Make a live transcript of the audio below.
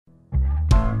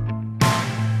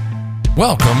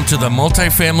Welcome to the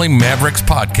Multifamily Mavericks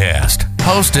podcast,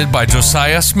 hosted by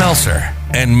Josiah Smelser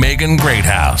and Megan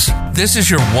Greathouse. This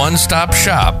is your one-stop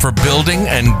shop for building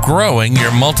and growing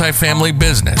your multifamily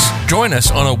business. Join us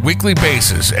on a weekly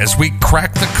basis as we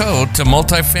crack the code to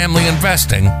multifamily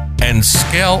investing and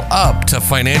scale up to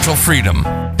financial freedom.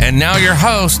 And now your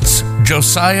hosts,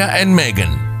 Josiah and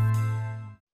Megan.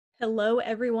 Hello,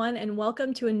 everyone, and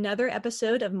welcome to another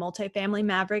episode of Multifamily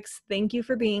Mavericks. Thank you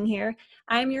for being here.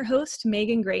 I'm your host,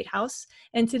 Megan Greathouse,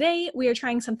 and today we are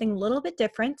trying something a little bit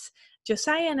different.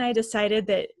 Josiah and I decided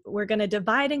that we're going to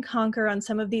divide and conquer on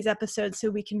some of these episodes so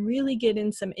we can really get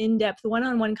in some in-depth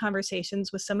one-on-one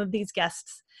conversations with some of these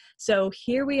guests. So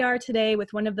here we are today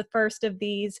with one of the first of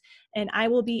these, and I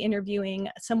will be interviewing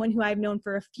someone who I've known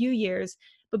for a few years.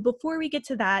 But before we get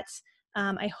to that,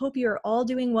 I hope you're all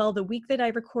doing well. The week that I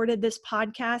recorded this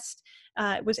podcast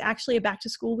was actually a back to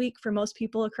school week for most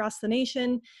people across the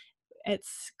nation.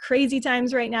 It's crazy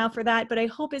times right now for that, but I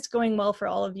hope it's going well for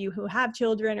all of you who have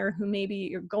children or who maybe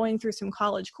you're going through some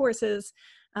college courses.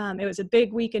 It was a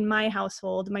big week in my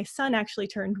household. My son actually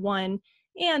turned 1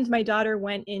 and my daughter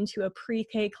went into a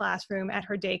pre-K classroom at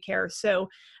her daycare. So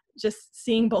just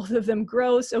seeing both of them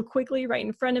grow so quickly right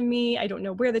in front of me, I don't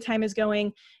know where the time is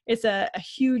going. It's a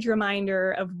huge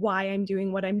reminder of why I'm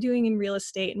doing what I'm doing in real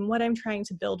estate and what I'm trying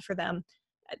to build for them.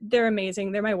 They're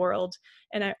amazing. They're my world.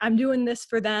 And I'm doing this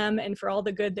for them and for all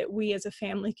the good that we as a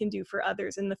family can do for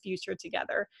others in the future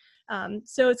together.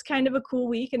 So it's kind of a cool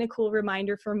week and a cool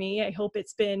reminder for me. I hope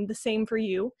it's been the same for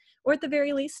you, or at the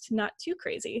very least, not too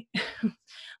crazy.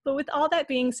 But with all that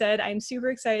being said, I'm super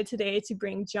excited today to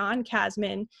bring John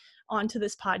Kasman onto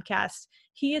this podcast.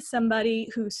 He is somebody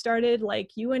who started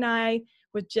like you and I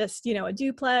with just, a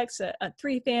duplex, a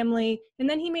 3-family, and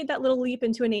then he made that little leap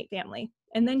into an 8-family.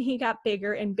 And then he got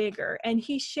bigger and bigger. And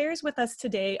he shares with us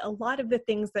today a lot of the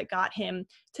things that got him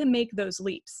to make those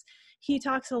leaps. He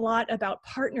talks a lot about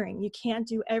partnering. You can't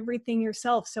do everything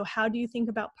yourself. So how do you think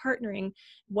about partnering?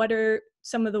 What are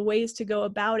some of the ways to go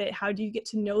about it? How do you get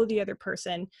to know the other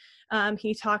person?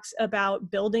 He talks about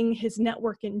building his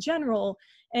network in general.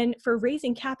 And for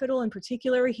raising capital in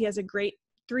particular, he has a great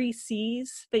 3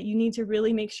 C's that you need to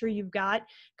really make sure you've got: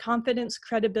 confidence,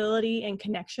 credibility, and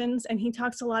connections. And he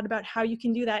talks a lot about how you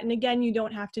can do that. And again, you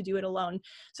don't have to do it alone.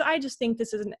 So I just think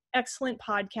this is an excellent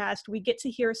podcast. We get to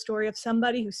hear a story of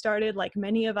somebody who started like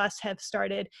many of us have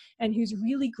started and who's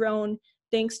really grown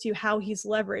thanks to how he's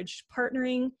leveraged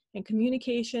partnering and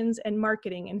communications and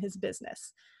marketing in his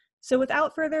business. So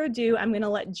without further ado, I'm going to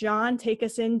let John take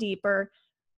us in deeper.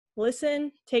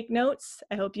 Listen, take notes.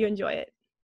 I hope you enjoy it.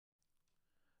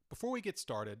 Before we get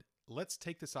started, let's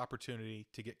take this opportunity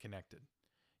to get connected.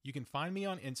 You can find me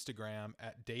on Instagram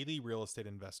at Daily Real Estate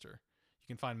Investor.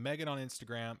 You can find Megan on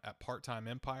Instagram at Part-Time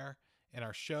Empire and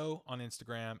our show on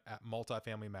Instagram at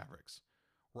Multifamily Mavericks.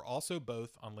 We're also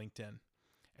both on LinkedIn.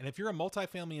 And if you're a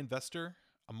multifamily investor,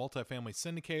 a multifamily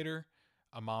syndicator,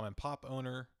 a mom and pop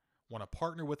owner, want to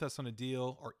partner with us on a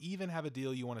deal, or even have a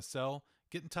deal you want to sell,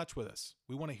 get in touch with us.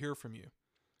 We want to hear from you.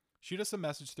 Shoot us a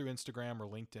message through Instagram or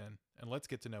LinkedIn, and let's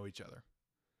get to know each other.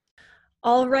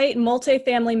 All right,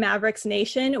 Multifamily Mavericks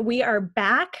Nation, we are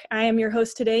back. I am your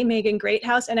host today, Megan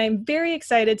Greathouse, and I'm very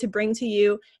excited to bring to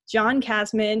you John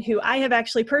Kasman, who I have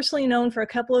actually personally known for a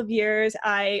couple of years.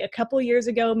 A couple of years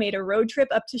ago, made a road trip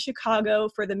up to Chicago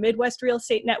for the Midwest Real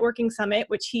Estate Networking Summit,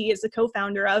 which he is the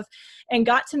co-founder of, and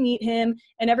got to meet him.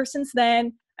 And ever since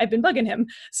then, I've been bugging him.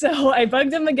 So I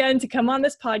bugged him again to come on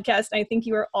this podcast. And I think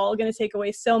you are all going to take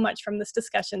away so much from this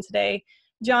discussion today.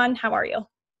 John, how are you?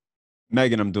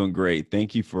 Megan, I'm doing great.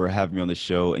 Thank you for having me on the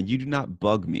show. And you do not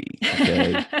bug me.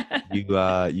 Okay?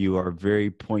 You are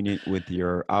very poignant with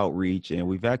your outreach, and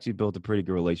we've actually built a pretty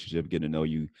good relationship, getting to know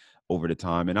you over the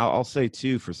time. And I'll say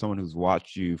too, for someone who's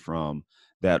watched you from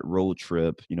that road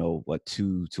trip,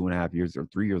 2.5 years or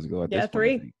 3 years ago? Yeah,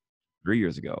 3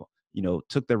 years ago.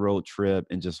 Took the road trip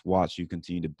and just watched you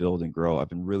continue to build and grow. I've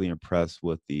been really impressed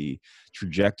with the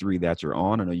trajectory that you're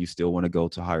on. I know you still want to go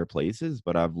to higher places,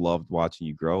 but I've loved watching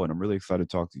you grow, and I'm really excited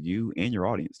to talk to you and your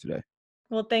audience today.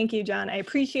 Well, thank you, John. I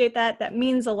appreciate that. That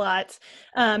means a lot.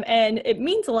 And it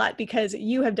means a lot because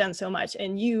you have done so much,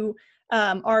 and you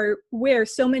are where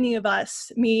so many of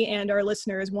us, me and our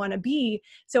listeners, want to be.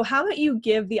 So how about you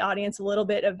give the audience a little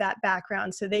bit of that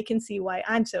background so they can see why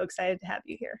I'm so excited to have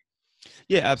you here?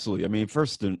 Yeah, absolutely. I mean,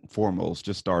 first and foremost,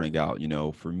 just starting out,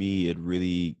 for me, it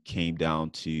really came down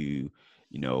to,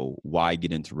 why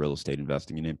get into real estate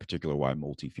investing, and in particular, why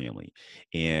multifamily.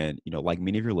 And, like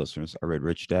many of your listeners, I read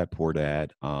Rich Dad, Poor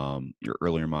Dad,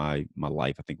 earlier in my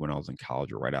life, I think when I was in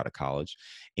college or right out of college.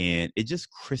 And it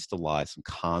just crystallized some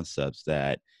concepts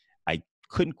that I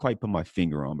couldn't quite put my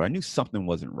finger on, but I knew something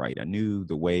wasn't right. I knew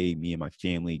the way me and my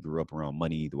family grew up around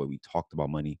money, the way we talked about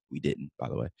money. We didn't, by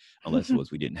the way, unless it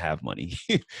was we didn't have money.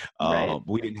 Right.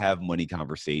 We didn't have money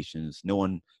conversations. No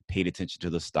one paid attention to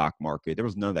the stock market. There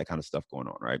was none of that kind of stuff going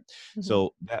on, right? Mhm.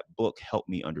 So that book helped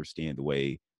me understand the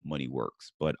way money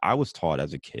works. But I was taught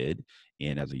as a kid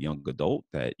and as a young adult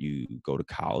that you go to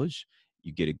college,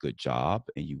 you get a good job,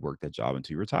 and you work that job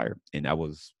until you retire. And that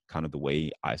was kind of the way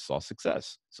I saw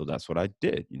success. So that's what I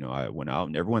did. I went out,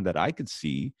 and everyone that I could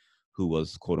see who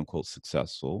was quote unquote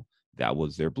successful, that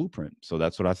was their blueprint. So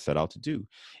that's what I set out to do.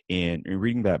 And in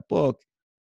reading that book,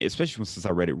 especially since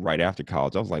I read it right after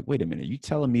college, I was like, wait a minute, you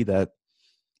telling me that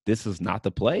this is not the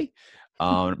play?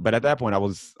 But at that point, I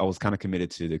was kind of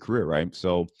committed to the career, right?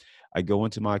 So I go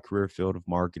into my career field of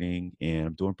marketing, and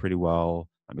I'm doing pretty well.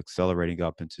 I'm accelerating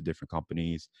up into different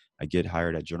companies. I get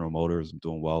hired at General Motors. I'm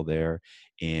doing well there.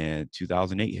 And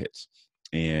 2008 hits.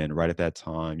 And right at that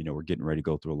time, we're getting ready to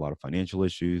go through a lot of financial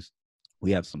issues.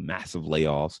 We have some massive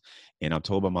layoffs. And I'm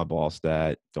told by my boss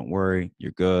that, don't worry,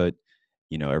 you're good.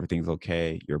 Everything's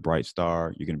okay. You're a bright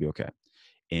star. You're going to be okay.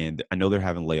 And I know they're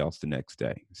having layoffs the next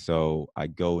day. So I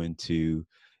go into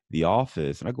the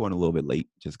office, and I go in a little bit late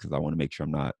just because I want to make sure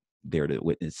I'm not there to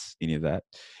witness any of that.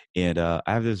 And I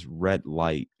have this red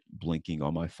light blinking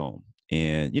on my phone.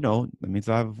 And, that means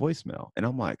I have a voicemail. And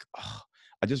I'm like, oh,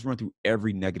 I just run through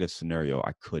every negative scenario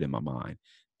I could in my mind.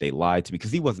 They lied to me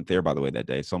because he wasn't there, by the way, that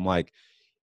day. So I'm like,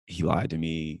 he lied to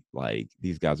me. Like,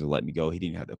 these guys are letting me go. He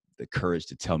didn't have the courage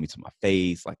to tell me to my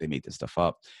face. Like, they made this stuff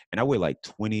up. And I wait like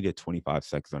 20 to 25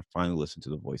 seconds. I finally listened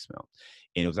to the voicemail.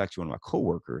 And it was actually one of my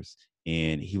coworkers.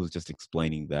 And he was just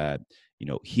explaining that,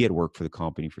 he had worked for the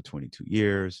company for 22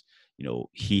 years.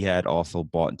 He had also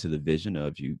bought into the vision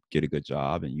of you get a good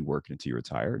job and you work until you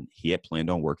retire. And he had planned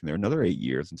on working there another 8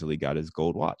 years until he got his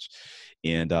gold watch.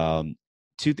 And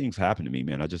two things happened to me,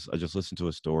 man. I just listened to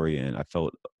a story, and I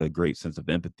felt a great sense of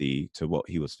empathy to what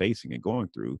he was facing and going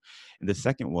through. And the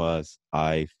second was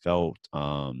I felt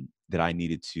that I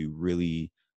needed to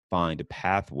really find a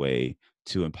pathway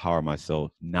to empower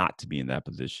myself not to be in that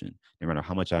position. No matter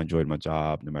how much I enjoyed my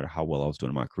job, no matter how well I was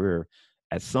doing in my career,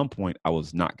 at some point I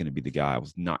was not going to be the guy. I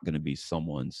was not going to be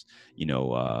someone's,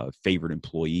 favorite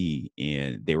employee,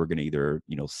 and they were going to either,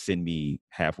 send me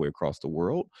halfway across the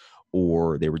world,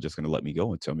 or they were just going to let me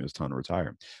go and tell me it was time to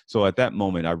retire. So at that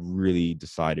moment, I really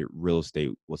decided real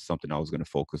estate was something I was going to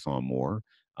focus on more.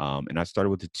 And I started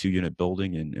with the 2-unit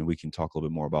building, and we can talk a little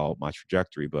bit more about my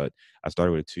trajectory, but I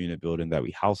started with a 2-unit building that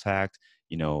we house hacked.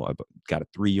 I got a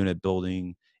 3-unit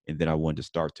building, and then I wanted to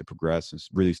start to progress and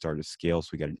really started to scale.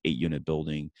 So we got an 8-unit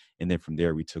building. And then from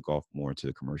there, we took off more into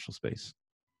the commercial space.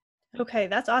 Okay,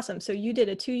 that's awesome. So you did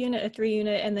a 2-unit, a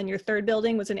 3-unit, and then your third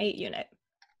building was an 8-unit.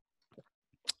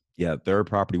 Yeah, third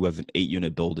property was an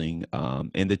 8-unit building.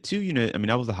 And the 2-unit, I mean,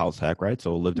 that was a house hack, right?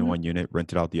 So I lived in one unit,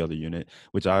 rented out the other unit,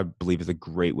 which I believe is a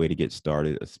great way to get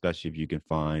started, especially if you can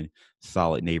find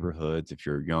solid neighborhoods. If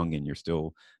you're young and you're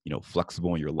still,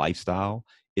 flexible in your lifestyle,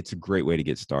 it's a great way to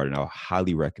get started. I'll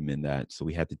highly recommend that. So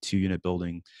we had the 2-unit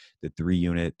building, the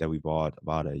 3-unit that we bought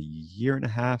about a year and a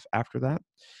half after that.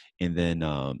 And then,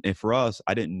 and for us,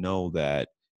 I didn't know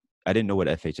what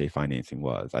FHA financing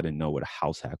was. I didn't know what a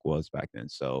house hack was back then.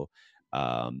 So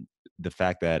the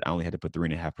fact that I only had to put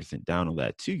 3.5% down on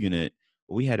that 2-unit,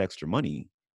 we had extra money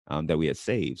that we had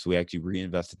saved. So we actually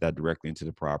reinvested that directly into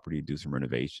the property, do some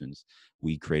renovations.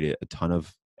 We created a ton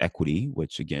of equity,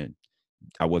 which again,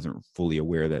 I wasn't fully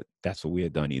aware that that's what we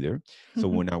had done either. So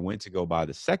when I went to go buy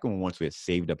the second one, once we had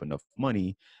saved up enough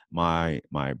money, my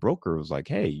broker was like,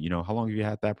 hey, how long have you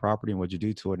had that property and what'd you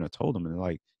do to it? And I told him, and they're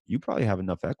like, you probably have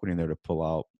enough equity in there to pull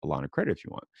out a line of credit if you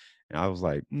want. And I was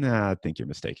like, nah, I think you're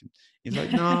mistaken. He's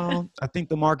like, no, I think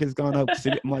the market's gone up.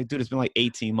 I'm like, dude, it's been like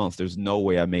 18 months. There's no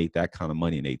way I made that kind of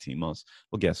money in 18 months.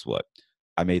 Well, guess what?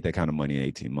 I made that kind of money in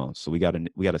 18 months. So we got a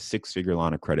 6-figure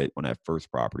line of credit on that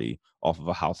first property off of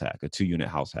a house hack, a 2-unit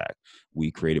house hack.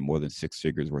 We created more than 6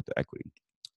 figures worth of equity.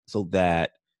 So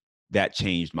that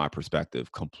changed my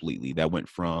perspective completely. That went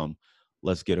from,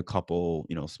 let's get a couple,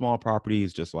 small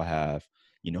properties just so I have,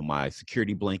 my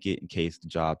security blanket in case the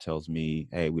job tells me,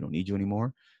 hey, we don't need you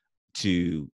anymore,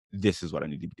 to this is what I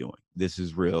need to be doing. This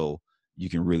is real. You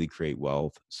can really create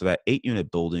wealth. So that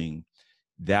 8-unit building,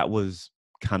 that was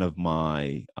kind of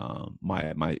my I'm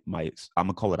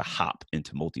gonna call it a hop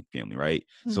into multifamily, right?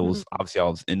 So it was, obviously I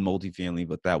was in multifamily,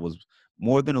 but that was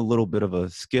more than a little bit of a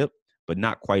skip, but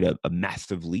not quite a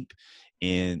massive leap.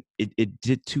 And it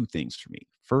did two things for me.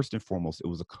 First and foremost, it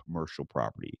was a commercial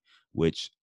property, which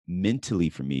mentally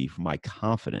for me, for my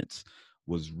confidence,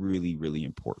 was really, really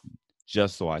important.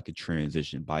 Just so I could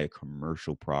transition, buy a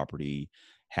commercial property,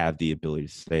 have the ability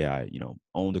to say I,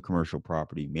 owned a commercial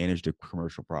property, managed a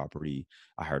commercial property.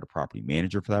 I hired a property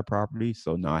manager for that property.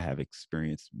 So now I have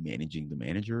experience managing the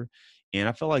manager. And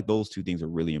I felt like those two things are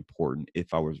really important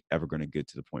if I was ever going to get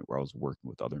to the point where I was working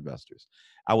with other investors.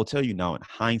 I will tell you now, in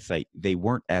hindsight, they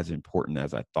weren't as important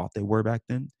as I thought they were back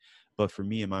then. But for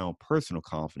me and my own personal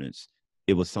confidence,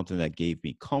 it was something that gave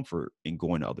me comfort in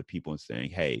going to other people and saying,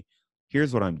 hey,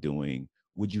 here's what I'm doing.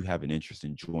 Would you have an interest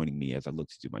in joining me as I look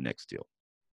to do my next deal?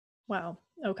 Wow.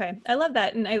 Okay. I love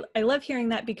that. And I love hearing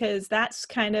that, because that's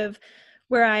kind of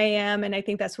where I am. And I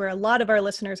think that's where a lot of our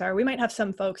listeners are. We might have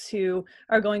some folks who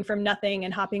are going from nothing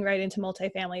and hopping right into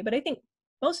multifamily, but I think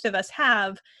most of us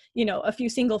have, a few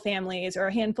single families or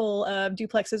a handful of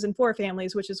duplexes and 4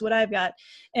 families, which is what I've got.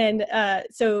 And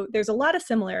so there's a lot of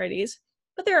similarities,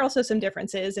 but there are also some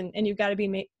differences, and you've got to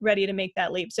be ready to make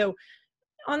that leap. So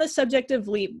on the subject of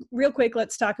leap, real quick,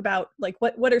 let's talk about like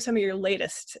what are some of your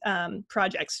latest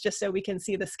projects, just so we can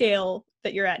see the scale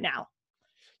that you're at now.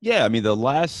 Yeah, I mean, the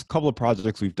last couple of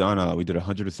projects we've done, we did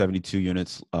 172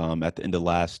 units at the end of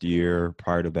last year.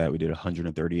 Prior to that, we did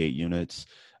 138 units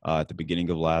at the beginning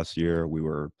of last year. We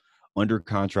were under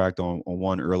contract on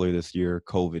one earlier this year.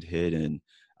 COVID hit and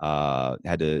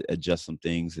had to adjust some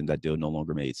things, and that deal no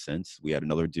longer made sense. We had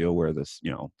another deal where this,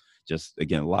 just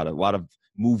again, a lot of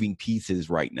moving pieces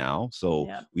right now. So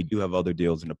we do have other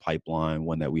deals in the pipeline,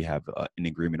 one that we have an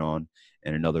agreement on,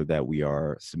 and another that we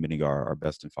are submitting our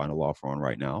best and final offer on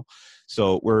right now.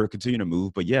 So we're continuing to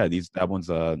move. But yeah, that one's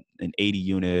an 80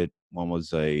 unit. One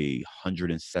was a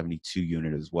 172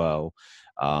 unit as well.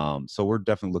 So we're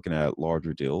definitely looking at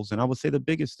larger deals. And I would say the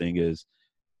biggest thing is,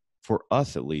 for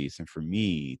us at least, and for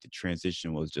me, the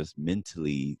transition was just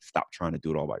mentally stop trying to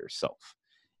do it all by yourself.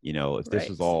 If this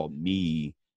was all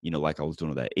me, like I was doing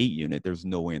with that 8 unit, there's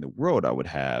no way in the world I would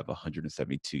have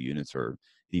 172 units or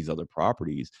these other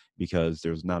properties, because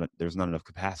there's not enough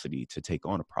capacity to take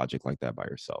on a project like that by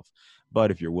yourself. But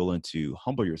if you're willing to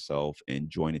humble yourself and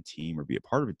join a team or be a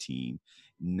part of a team,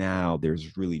 now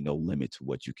there's really no limit to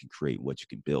what you can create, what you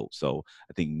can build. So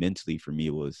I think mentally for me,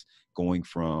 it was going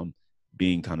from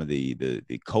being kind of the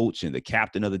coach and the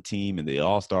captain of the team and the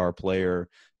all-star player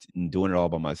and doing it all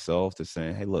by myself to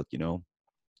saying, hey, look,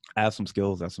 I have some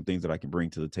skills, I have some things that I can bring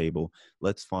to the table.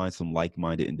 Let's find some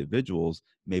like-minded individuals.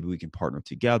 Maybe we can partner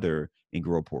together and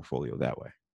grow a portfolio that way.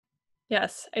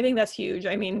 Yes, I think that's huge.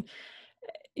 I mean,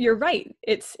 you're right.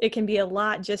 It can be a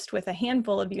lot just with a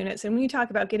handful of units. And when you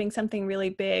talk about getting something really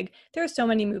big, there are so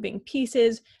many moving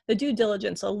pieces. The due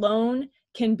diligence alone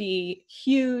can be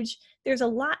huge. There's a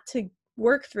lot to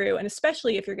work through, and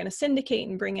especially if you're going to syndicate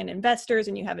and bring in investors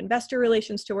and you have investor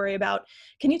relations to worry about.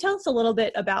 Can you tell us a little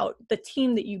bit about the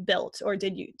team that you built, or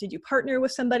did you partner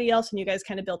with somebody else and you guys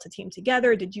kind of built a team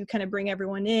together? Did you kind of bring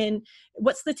everyone in?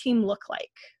 What's the team look like?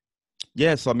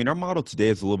 Yeah, so I mean, our model today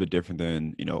is a little bit different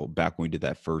than, back when we did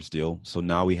that first deal. So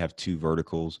now we have 2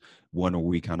 verticals, one where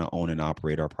we kind of own and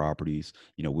operate our properties.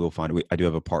 I do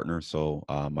have a partner. So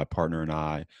my partner and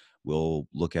I will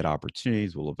look at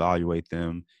opportunities, we'll evaluate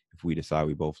them. If we decide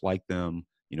we both like them,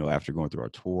 after going through our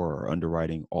tour or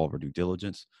underwriting, all of our due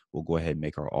diligence, we'll go ahead and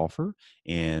make our offer,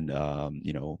 and,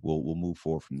 we'll move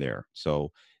forward from there.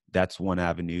 So that's one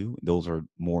avenue. Those are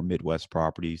more Midwest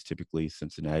properties, typically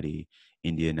Cincinnati,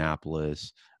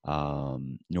 Indianapolis,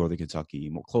 Northern Kentucky,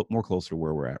 more closer to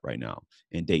where we're at right now,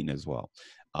 and Dayton as well.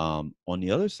 On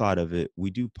the other side of it, we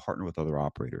do partner with other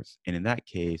operators. And in that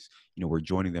case, we're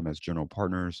joining them as general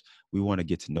partners. We want to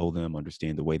get to know them,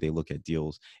 understand the way they look at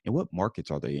deals and what markets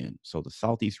are they in. So the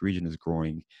Southeast region is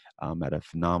growing at a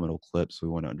phenomenal clip. So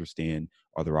we want to understand,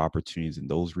 are there opportunities in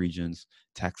those regions,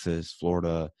 Texas,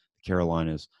 Florida,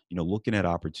 Carolinas, looking at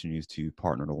opportunities to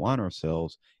partner and align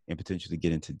ourselves and potentially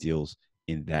get into deals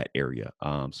in that area.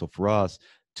 So for us,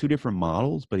 2 different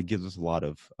models, but it gives us a lot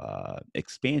of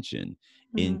expansion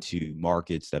into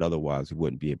markets that otherwise we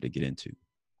wouldn't be able to get into.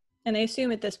 And I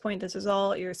assume at this point, this is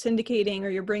all you're syndicating, or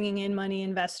you're bringing in money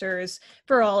investors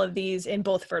for all of these in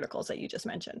both verticals that you just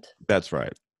mentioned. That's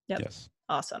right. Yep. Yes.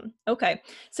 Awesome. Okay.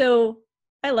 So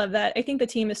I love that. I think the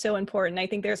team is so important. I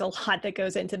think there's a lot that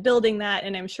goes into building that.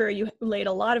 And I'm sure you laid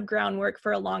a lot of groundwork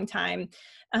for a long time.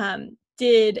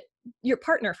 Did your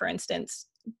partner, for instance,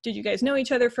 did you guys know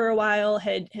each other for a while?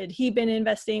 Had he been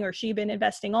investing or she been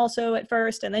investing also at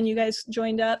first, and then you guys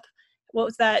joined up? What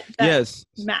was that Yes.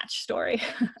 match story?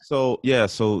 So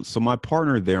my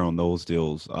partner there on those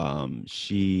deals,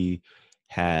 she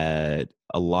had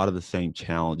a lot of the same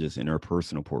challenges in our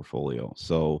personal portfolio.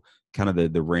 So kind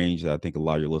of the range that I think a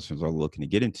lot of your listeners are looking to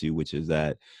get into, which is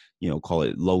that, call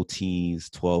it low teens,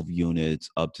 12 units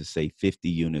up to say 50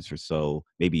 units or so,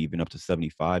 maybe even up to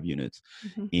 75 units.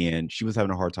 Mhm. And she was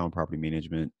having a hard time with property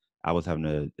management. I was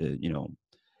having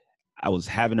I was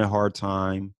having a hard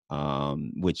time,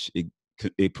 which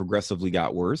it progressively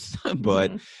got worse,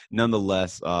 but Mhm.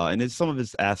 nonetheless, and some of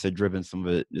it's asset driven, some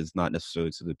of it is not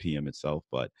necessarily to the PM itself,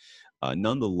 but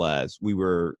nonetheless, we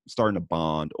were starting to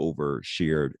bond over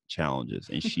shared challenges.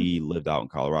 And she lived out in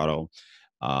Colorado.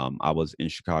 I was in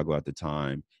Chicago at the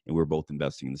time, and we were both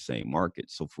investing in the same market.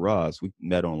 So for us, we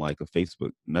met on like a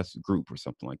Facebook message group or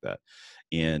something like that.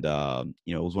 And,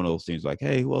 it was one of those things like,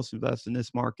 hey, who else invests in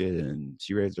this market? And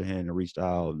she raised her hand and reached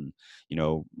out. And,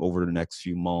 over the next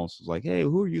few months, was like, hey,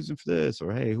 who are you using for this?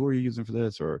 Or, hey, who are you using for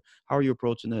this? Or how are you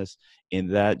approaching this? And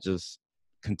that just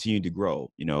continued to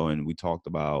grow, and we talked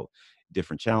about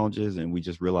different challenges, and we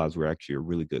just realized we're actually a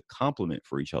really good complement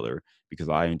for each other, because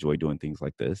I enjoy doing things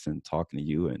like this and talking to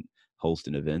you and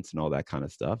hosting events and all that kind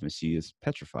of stuff, and she is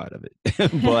petrified of it.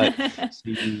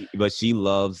 She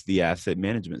loves the asset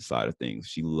management side of things.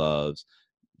 She loves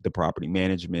the property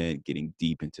management, getting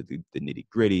deep into the nitty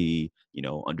gritty,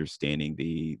 understanding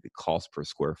the cost per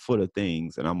square foot of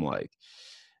things. And I'm like,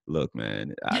 look,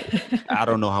 man, I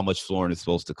don't know how much flooring is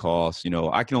supposed to cost.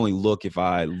 I can only look if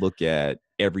I look at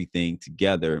everything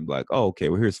together and be like, oh, okay,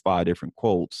 well, here's 5 different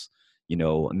quotes,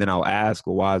 and then I'll ask,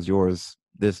 well, why is yours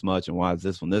this much and why is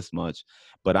this one this much?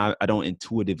 But I don't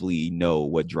intuitively know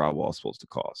what drywall is supposed to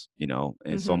cost,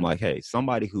 And so I'm Mhm. like, hey,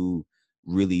 somebody who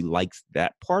really likes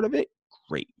that part of it,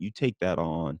 great. You take that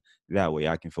on. That way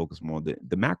I can focus more on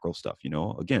the macro stuff.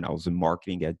 Again, I was in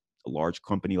marketing at a large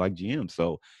company like GM.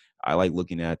 So I like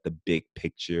looking at the big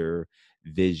picture,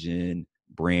 vision,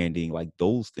 branding, like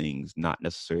those things, not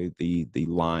necessarily the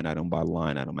line item by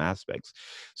line item aspects.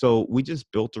 So we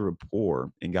just built a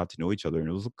rapport and got to know each other. And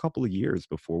it was a couple of years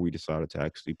before we decided to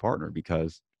actually partner,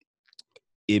 because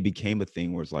it became a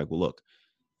thing where it's like, well, look,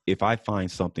 if I find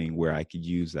something where I could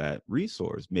use that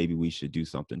resource, maybe we should do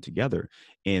something together.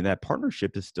 And that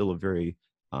partnership is still a very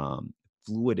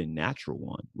fluid and natural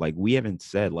one. Like, we haven't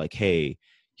said like, hey,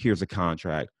 here's a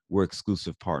contract, we're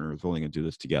exclusive partners, we're only going to do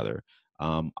this together.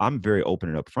 I'm very open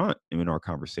and upfront in our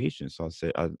conversation. So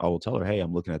I will tell her, hey,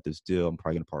 I'm looking at this deal. I'm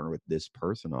probably going to partner with this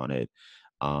person on it.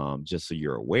 Just so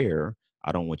you're aware,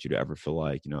 I don't want you to ever feel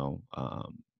like,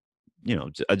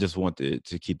 I just want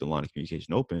to keep the line of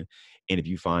communication open. And if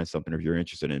you find something, if you're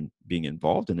interested in being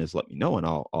involved in this, let me know, and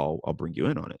I'll bring you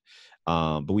in on it.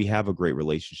 But we have a great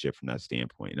relationship from that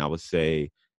standpoint. And I would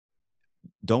say,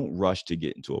 don't rush to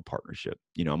get into a partnership.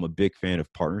 I'm a big fan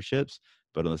of partnerships,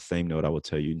 but on the same note, I will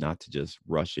tell you not to just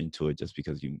rush into it just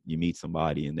because you meet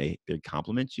somebody and they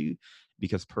compliment you,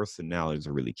 because personalities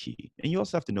are really key. And you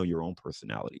also have to know your own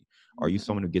personality. Are you Mhm.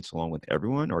 someone who gets along with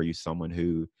everyone? Or are you someone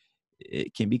who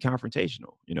it can be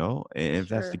confrontational, and if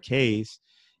that's the Sure. case,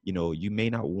 you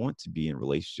may not want to be in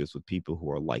relationships with people who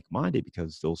are like-minded,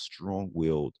 because those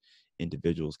strong-willed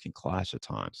individuals can clash at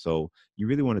times. So you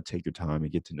really want to take your time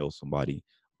and get to know somebody,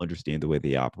 understand the way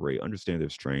they operate, understand their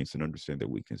strengths, and understand their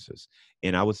weaknesses.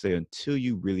 And I would say, until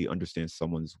you really understand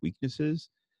someone's weaknesses,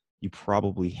 you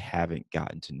probably haven't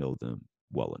gotten to know them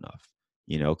well enough.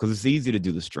 Because it's easy to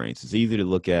do the strengths. It's easy to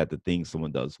look at the things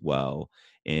someone does well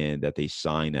and that they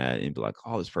shine at and be like,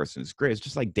 oh, this person is great. It's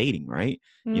just like dating, right?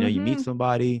 You meet Mhm.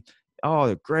 somebody, oh,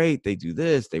 they're great. They do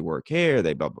this, they work here,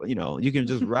 they blah, blah, you can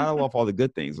just rattle off all the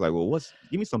good things. Like, well,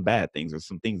 give me some bad things or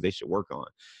some things they should work on.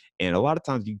 And a lot of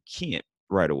times you can't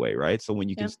right away, right? So when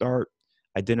you can Yep. start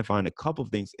identifying a couple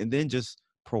of things and then just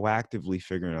proactively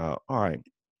figuring out, all right,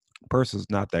 person's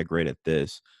not that great at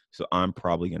this, so I'm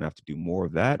probably going to have to do more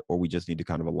of that, or we just need to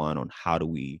kind of align on how do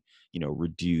we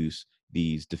reduce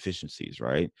these deficiencies,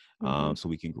 right? Mhm. So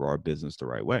we can grow our business the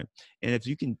right way. And if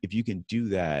you can do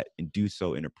that and do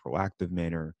so in a proactive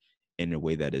manner, in a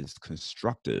way that is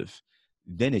constructive,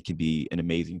 then it can be an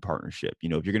amazing partnership.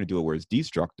 If you're going to do it where it's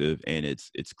destructive and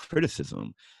it's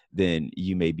criticism, then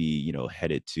you may be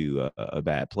headed to a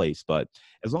bad place. But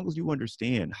as long as you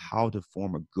understand how to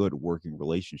form a good working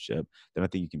relationship, then I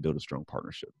think you can build a strong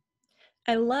partnership.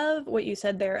 I love what you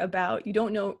said there about you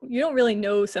don't really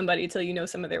know somebody till you know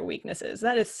some of their weaknesses.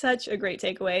 That is such a great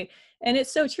takeaway. And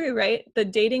it's so true, right? The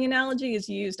dating analogy is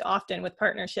used often with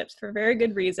partnerships for very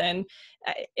good reason.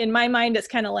 In my mind, it's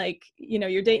kind of like,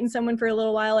 you're dating someone for a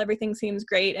little while, everything seems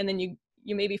great, and then you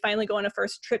maybe finally go on a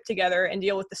first trip together and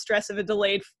deal with the stress of a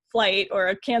delayed flight or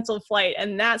a canceled flight.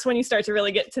 And that's when you start to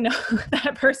really get to know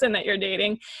that person that you're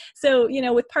dating. So,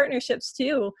 with partnerships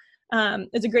too,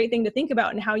 is a great thing to think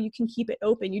about, and how you can keep it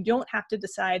open. You don't have to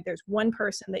decide there's one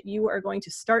person that you are going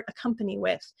to start a company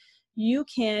with. You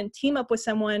can team up with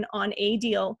someone on a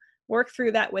deal, work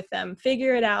through that with them,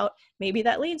 figure it out. Maybe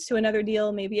that leads to another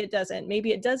deal. Maybe it doesn't.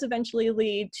 Maybe it does eventually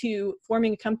lead to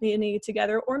forming a company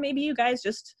together, or maybe you guys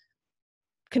just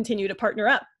continue to partner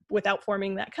up without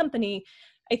forming that company.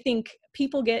 I think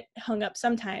people get hung up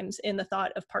sometimes in the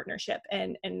thought of partnership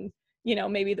and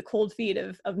maybe the cold feet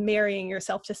of marrying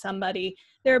yourself to somebody.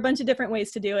 There are a bunch of different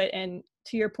ways to do it. And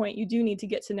to your point, you do need to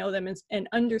get to know them and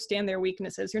understand their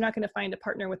weaknesses. You're not going to find a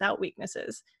partner without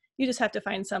weaknesses. You just have to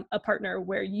find a partner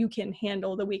where you can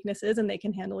handle the weaknesses and they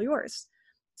can handle yours.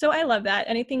 So I love that.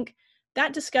 And I think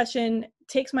that discussion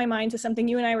takes my mind to something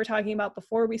you and I were talking about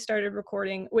before we started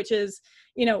recording, which is,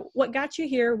 what got you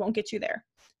here won't get you there.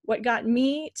 What got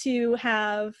me to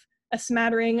have a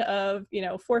smattering of,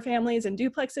 4 families and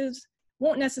duplexes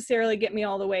won't necessarily get me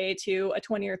all the way to a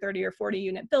 20 or 30 or 40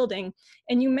 unit building.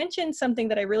 And you mentioned something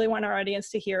that I really want our audience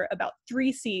to hear about,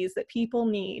 3 C's that people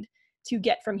need to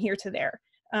get from here to there.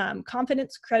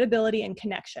 Confidence, credibility, and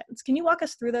connections. Can you walk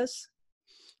us through those?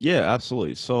 Yeah,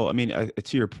 absolutely. So, I mean,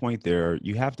 to your point there,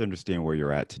 you have to understand where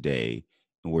you're at today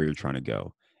and where you're trying to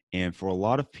go. And for a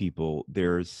lot of people,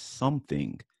 there's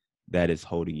something that is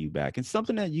holding you back, and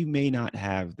something that you may not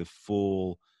have the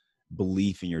full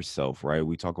belief in yourself, right?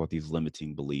 We talk about these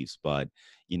limiting beliefs, but,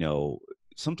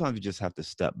 sometimes you just have to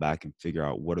step back and figure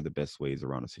out what are the best ways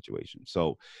around a situation.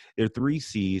 So there are 3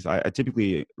 C's. I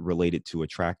typically relate it to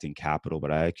attracting capital,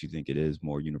 but I actually think it is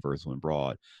more universal and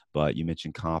broad. But you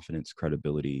mentioned confidence,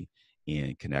 credibility,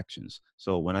 and connections.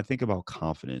 So when I think about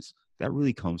confidence, that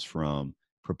really comes from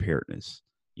preparedness.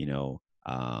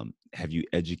 Have you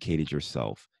educated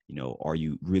yourself? Are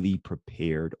you really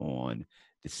prepared on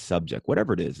the subject,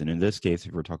 whatever it is? And in this case,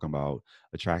 if we're talking about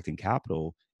attracting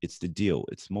capital, it's the deal,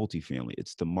 it's multifamily,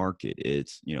 it's the market,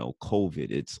 it's, COVID,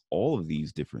 it's all of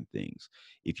these different things.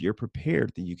 If you're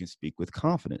prepared, then you can speak with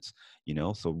confidence,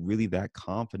 so really that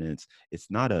confidence,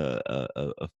 it's not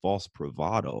a false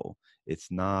bravado. It's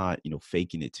not,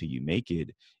 faking it till you make it.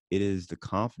 It is the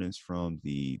confidence from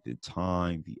the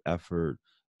time, the effort,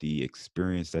 the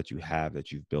experience that you have,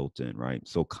 that you've built in, right?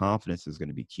 So confidence is going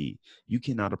to be key. You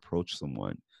cannot approach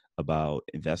someone about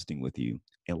investing with you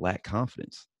and lack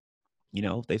confidence.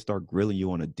 If they start grilling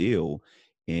you on a deal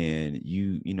and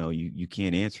you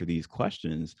can't answer these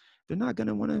questions, they're not going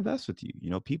to want to invest with you.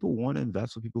 People want to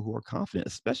invest with people who are confident,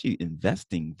 especially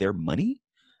investing their money.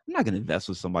 I'm not going to invest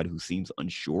with somebody who seems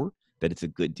unsure that it's a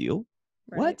good deal.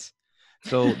 Right. What?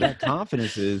 So that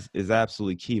confidence is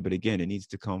absolutely key. But again, it needs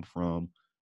to come from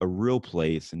a real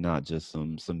place and not just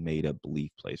some made up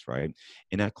belief place, right?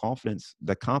 And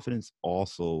that confidence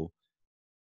also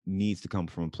needs to come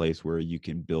from a place where you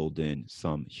can build in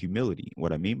some humility.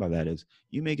 What I mean by that is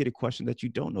you may get a question that you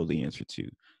don't know the answer to.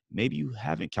 Maybe you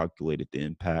haven't calculated the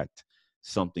impact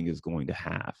something is going to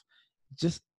have.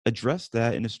 Just address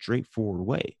that in a straightforward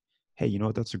way. Hey, you know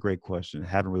what? That's a great question. I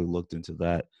haven't really looked into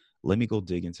that. Let me go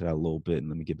dig into that a little bit and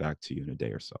let me get back to you in a day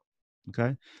or so.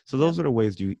 Okay. So those are the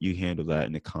ways you handle that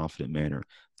in a confident manner.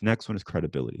 The next one is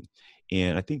credibility.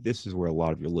 And I think this is where a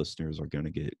lot of your listeners are going to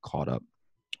get caught up,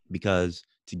 because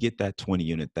to get that 20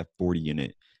 unit, that 40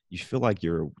 unit, you feel like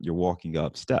you're walking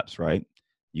up steps, right?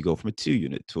 You go from a 2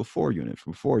 unit to a 4 unit,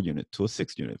 from a 4 unit to a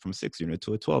 6 unit, from a 6 unit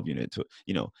to a 12 unit to,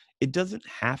 it doesn't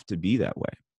have to be that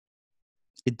way.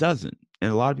 It doesn't.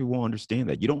 And a lot of people won't understand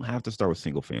that. You don't have to start with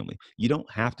single family. You don't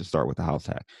have to start with a house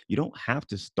hack. You don't have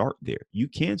to start there. You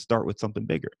can start with something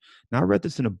bigger. Now, I read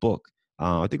this in a book.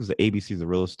 I think it was the ABCs of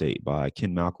Real Estate by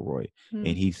Ken McElroy. And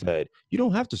he said, you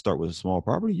don't have to start with a small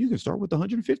property. You can start with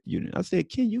 150 unit. I said,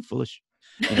 Ken, you foolish.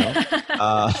 But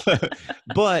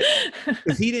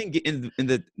because he didn't get in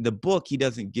the book, he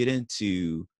doesn't get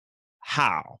into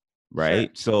how,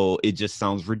 right? Sure. So it just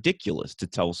sounds ridiculous to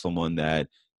tell someone that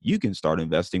you can start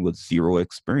investing with 0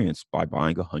 experience by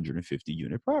buying a 150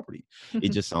 unit property. It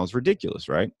just sounds ridiculous,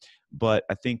 right? But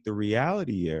I think the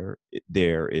reality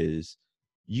there is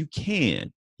you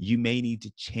may need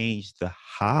to change the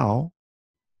how.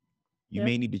 You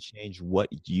may need to change what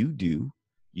you do.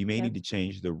 You may need to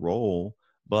change the role,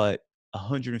 but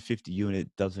 150 unit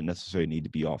doesn't necessarily need to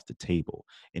be off the table.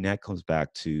 And that comes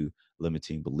back to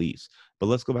limiting beliefs. But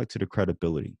let's go back to the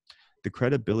credibility. The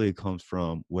credibility comes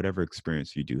from whatever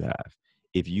experience you do have.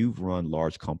 If you've run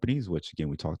large companies, which again,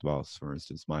 we talked about, for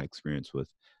instance, my experience with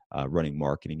running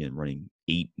marketing and running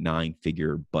 8-9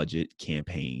 figure budget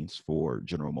campaigns for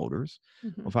General Motors.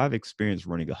 If I've experienced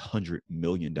running $100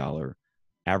 million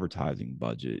advertising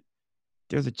budget,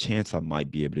 there's a chance I might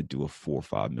be able to do a $4 or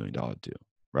 $5 million deal.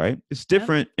 right? It's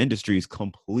different industries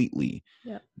completely,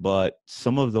 Yep. but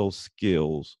some of those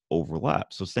skills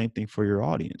overlap. So same thing for your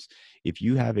audience. If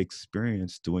you have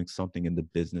experience doing something in the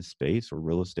business space or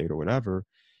real estate or whatever,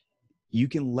 you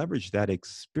can leverage that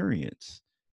experience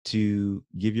to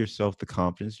give yourself the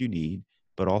confidence you need,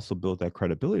 but also build that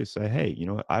credibility to say, hey, you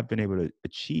know what? I've been able to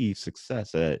achieve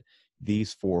success at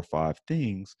these 4 or 5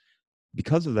 things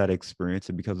because of that experience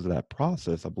and because of that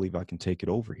process. I believe I can take it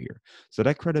over here. So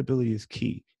that credibility is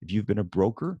key. If you've been a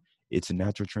broker, it's a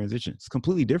natural transition. It's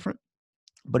completely different.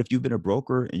 But if you've been a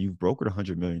broker and you've brokered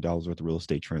 $100 million worth of real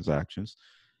estate transactions,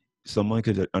 someone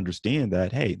could understand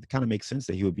that, hey, it kind of makes sense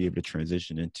that he would be able to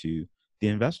transition into the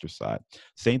investor side.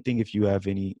 Same thing if you have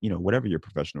any, whatever your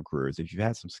professional career is, if you've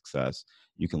had some success,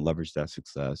 you can leverage that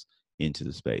success into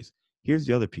the space. Here's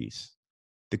the other piece.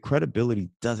 The credibility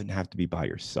doesn't have to be by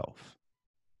yourself.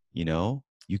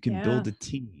 You can build a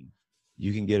team.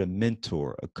 You can get a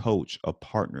mentor, a coach, a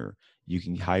partner. You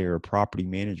can hire a property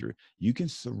manager. You can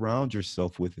surround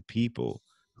yourself with the people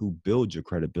who build your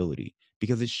credibility,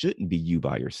 because it shouldn't be you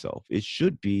by yourself. It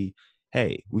should be,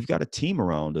 hey, we've got a team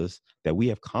around us that we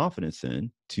have confidence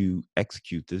in to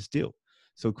execute this deal.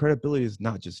 So credibility is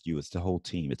not just you, it's the whole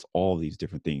team. It's all these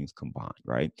different things combined,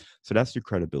 right? So that's your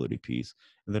credibility piece.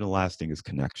 And then the last thing is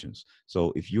connections.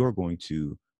 So if you're going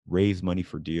to raise money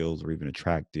for deals or even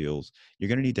attract deals, you're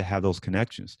going to need to have those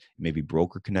connections. It may be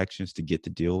broker connections to get the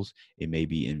deals. It may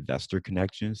be investor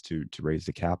connections to raise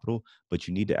the capital, but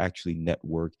you need to actually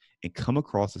network and come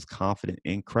across as confident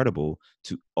and credible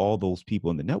to all those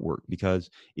people in the network. Because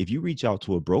if you reach out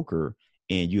to a broker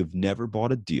and you have never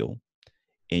bought a deal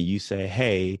and you say,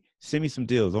 hey, send me some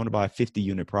deals, I want to buy a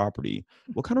 50-unit property,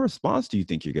 what kind of response do you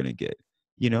think you're going to get?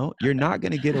 You're not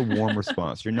going to get a warm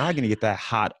response. You're not going to get that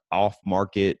hot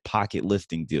off-market pocket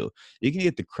listing deal. You're going to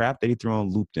get the crap that he threw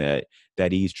on LoopNet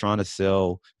that he's trying to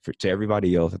sell to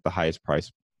everybody else at the highest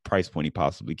price point he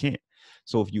possibly can.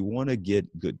 So if you want to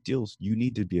get good deals, you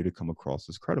need to be able to come across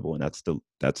as credible. And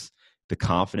that's the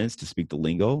confidence to speak the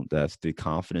lingo. That's the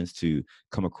confidence to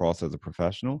come across as a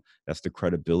professional. That's the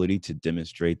credibility to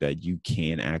demonstrate that you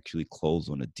can actually close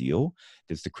on a deal.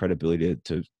 There's the credibility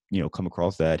to come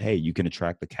across that, hey, you can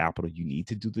attract the capital you need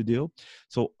to do the deal.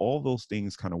 So all those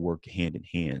things kind of work hand in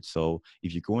hand. So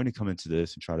if you're going to come into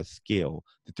this and try to scale,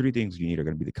 the 3 things you need are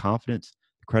going to be the confidence,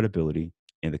 the credibility,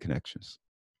 and the connections.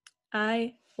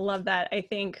 I love that. I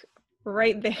think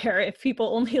right there, if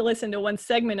people only listen to one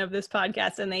segment of this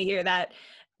podcast and they hear that,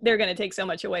 they're going to take so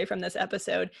much away from this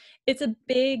episode. It's a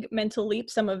big mental leap,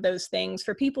 some of those things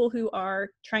for people who are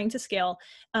trying to scale.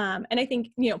 And I think,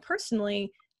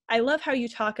 personally, I love how you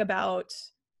talk about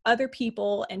other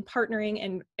people and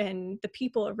partnering and the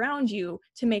people around you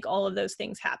to make all of those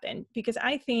things happen. Because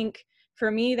I think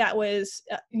for me, that was,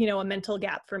 a mental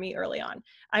gap for me early on.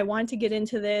 I wanted to get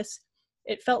into this.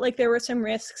 It felt like there were some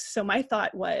risks. So my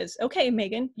thought was, okay,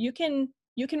 Megan, you can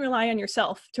rely on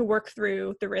yourself to work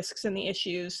through the risks and the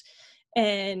issues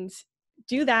and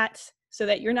do that so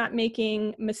that you're not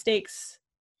making mistakes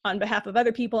on behalf of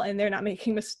other people and they're not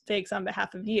making mistakes on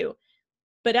behalf of you.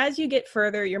 But as you get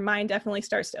further, your mind definitely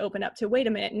starts to open up to, wait a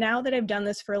minute, now that I've done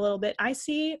this for a little bit, I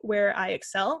see where I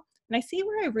excel and I see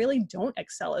where I really don't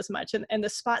excel as much. And the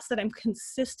spots that I'm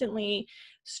consistently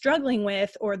struggling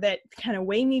with or that kind of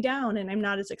weigh me down and I'm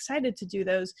not as excited to do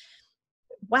those.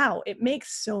 Wow, it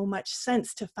makes so much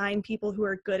sense to find people who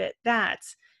are good at that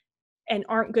and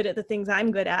aren't good at the things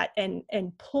I'm good at and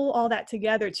pull all that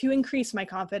together to increase my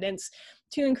confidence,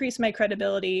 to increase my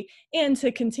credibility, and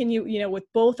to continue, with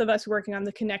both of us working on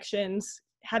the connections,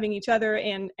 having each other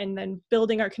and then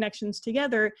building our connections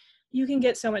together, you can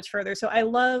get so much further. So I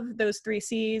love those 3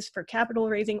 C's for capital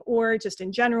raising or just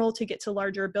in general to get to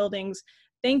larger buildings.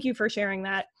 Thank you for sharing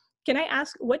that. Can I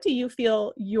ask, what do you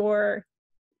feel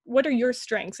what are your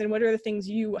strengths and what are the things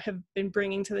you have been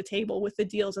bringing to the table with the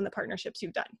deals and the partnerships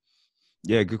you've done?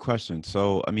 Yeah, good question.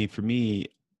 So, for me,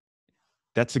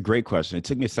 that's a great question. It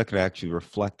took me a second to actually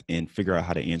reflect and figure out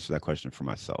how to answer that question for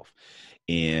myself.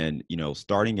 And,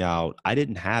 starting out, I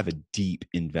didn't have a deep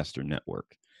investor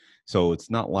network. So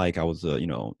it's not like I was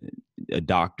a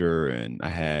doctor and I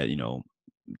had,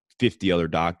 50 other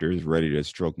doctors ready to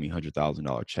stroke me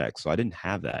 $100,000 checks. So I didn't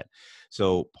have that.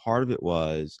 So part of it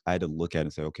was I had to look at it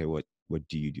and say, okay, what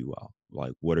do you do well?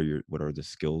 Like, what are the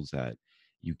skills that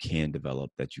you can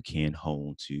develop, that you can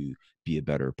hone to be a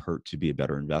better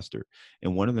investor?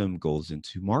 And one of them goes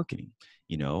into marketing,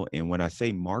 and when I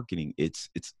say marketing, it's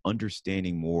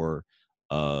understanding more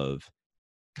of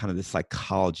kind of the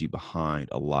psychology behind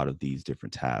a lot of these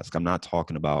different tasks. I'm not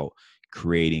talking about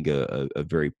creating a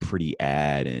very pretty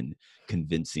ad and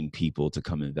convincing people to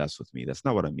come invest with me. That's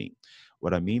not what I mean.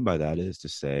 What I mean by that is to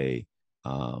say,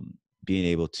 being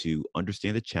able to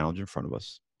understand the challenge in front of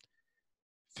us,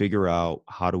 figure out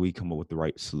how do we come up with the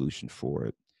right solution for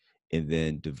it, and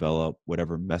then develop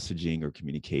whatever messaging or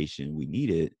communication we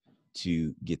needed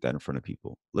to get that in front of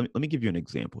people. Let me give you an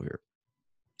example here.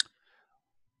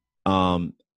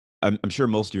 I'm sure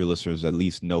most of your listeners at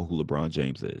least know who LeBron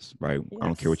James is, right? Yes. I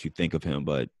don't care what you think of him,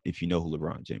 but if you know who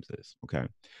LeBron James is, okay.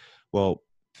 Well,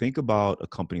 think about a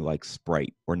company like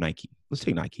Sprite or Nike. Let's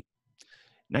take Nike.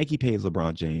 Nike pays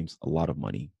LeBron James a lot of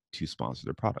money to sponsor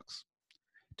their products.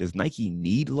 Does Nike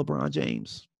need LeBron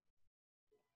James?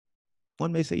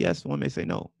 One may say yes, one may say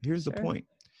no. Here's the point.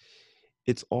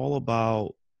 It's all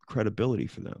about credibility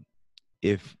for them.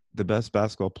 If the best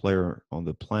basketball player on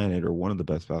the planet, or one of the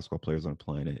best basketball players on the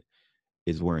planet,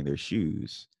 is wearing their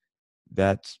shoes,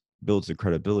 that builds the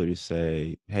credibility to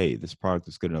say, hey, this product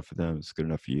is good enough for them, it's good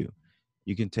enough for you.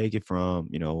 You can take it from,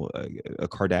 a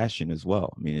Kardashian as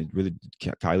well. I mean, it really,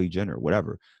 Kylie Jenner,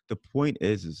 whatever. The point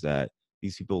is that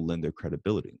these people lend their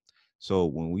credibility. So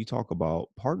when we talk about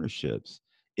partnerships,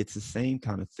 it's the same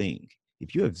kind of thing.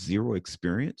 If you have zero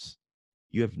experience,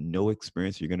 you have no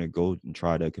experience, you're going to go and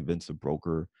try to convince a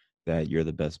broker that you're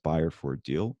the best buyer for a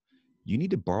deal. You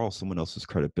need to borrow someone else's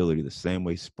credibility the same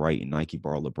way Sprite and Nike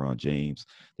borrow LeBron James,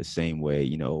 the same way,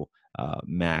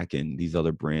 Mac and these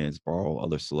other brands borrow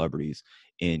other celebrities,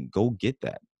 and go get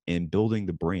that and building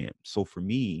the brand. So for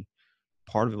me,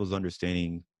 part of it was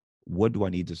understanding who do I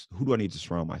need to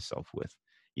surround myself with,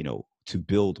 to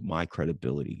build my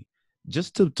credibility,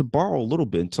 just to borrow a little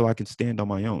bit until I can stand on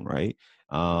my own, right?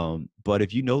 But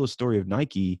if you know the story of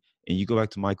Nike and you go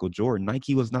back to Michael Jordan,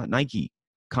 Nike was not Nike.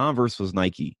 Converse was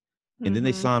Nike. And then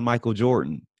they signed Michael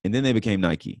Jordan, and then they became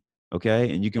Nike.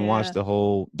 Okay. And you can watch the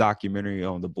whole documentary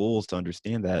on the Bulls to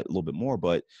understand that a little bit more.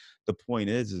 But the point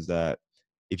is that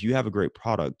if you have a great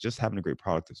product, just having a great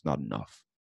product is not enough.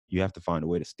 You have to find a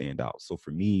way to stand out. So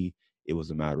for me, it was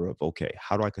a matter of, okay,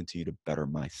 how do I continue to better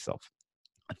myself?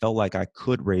 I felt like I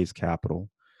could raise capital,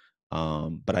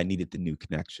 but I needed the new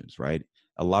connections, right?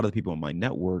 A lot of the people in my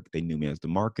network, they knew me as the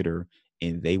marketer,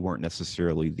 and they weren't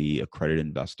necessarily the accredited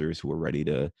investors who were ready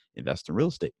to invest in real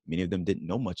estate. Many of them didn't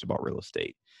know much about real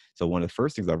estate. So one of the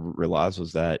first things I realized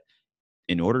was that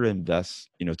in order to invest,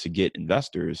 to get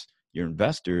investors, your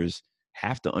investors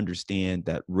have to understand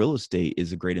that real estate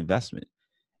is a great investment.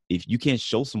 If you can't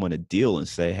show someone a deal and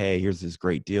say, hey, here's this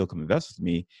great deal, come invest with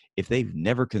me, if they've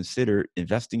never considered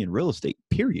investing in real estate,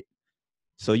 period.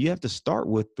 So you have to start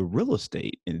with the real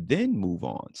estate and then move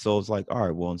on. So it's like, all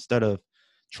right, well, instead of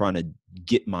trying to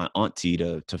get my auntie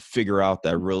to figure out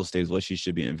that real estate is what she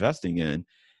should be investing in,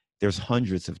 there's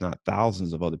hundreds, if not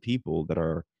thousands, of other people that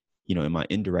are, in my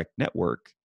indirect network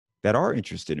that are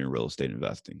interested in real estate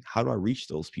investing. How do I reach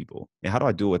those people? And how do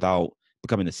I do it without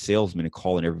becoming a salesman and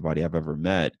calling everybody I've ever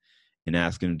met and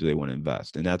asking them, do they want to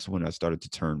invest? And that's when I started to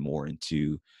turn more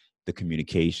into the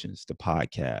communications, the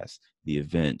podcasts, the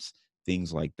events,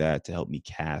 things like that, to help me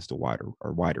cast a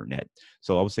wider net.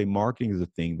 So I would say marketing is a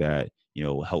thing that,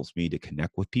 helps me to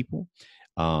connect with people.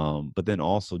 But then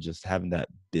also just having that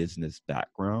business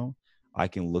background, I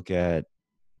can look at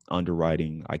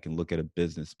underwriting, I can look at a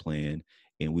business plan,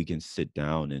 and we can sit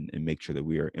down and make sure that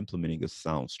we are implementing a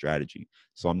sound strategy.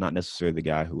 So I'm not necessarily the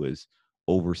guy who is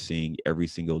overseeing every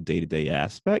single day-to-day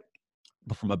aspect,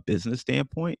 but from a business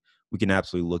standpoint, we can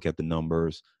absolutely look at the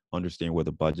numbers, understand where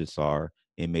the budgets are,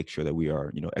 and make sure that we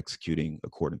are, executing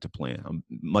according to plan. I'm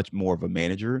much more of a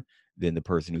manager than the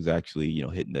person who's actually,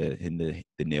 hitting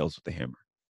the nails with the hammer.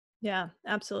 Yeah,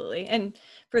 absolutely. And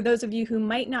for those of you who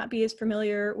might not be as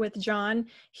familiar with John,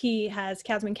 he has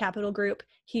Casman Capital Group.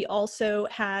 He also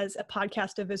has a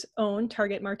podcast of his own,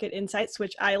 Target Market Insights,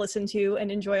 which I listen to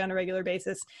and enjoy on a regular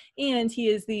basis. And he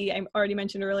is I already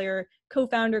mentioned earlier,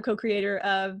 co-founder, co-creator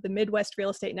of the Midwest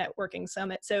Real Estate Networking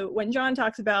Summit. So when John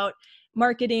talks about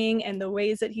marketing and the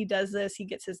ways that he does this, he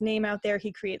gets his name out there,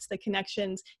 he creates the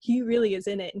connections, he really is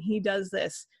in it, and he does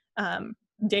this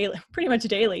daily, pretty much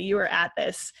daily. You are at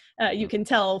this. You can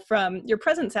tell from your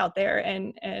presence out there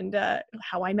and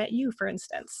how I met you, for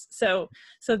instance. So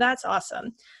that's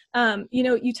awesome.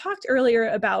 You talked earlier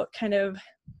about kind of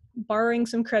borrowing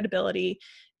some credibility.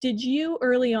 Did you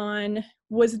early on,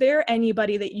 was there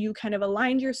anybody that you kind of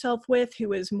aligned yourself with who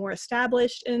was more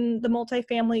established in the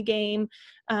multifamily game?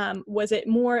 Was it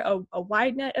more a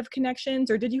wide net of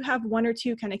connections, or did you have one or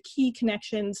two kind of key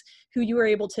connections who you were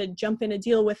able to jump in a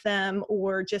deal with them,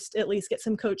 or just at least get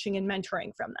some coaching and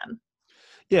mentoring from them?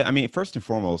 Yeah, I mean, first and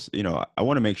foremost, I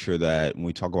want to make sure that when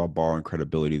we talk about borrowing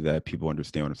credibility, that people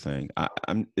understand what I'm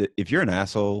saying. If you're an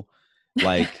asshole,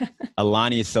 like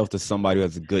aligning yourself to somebody who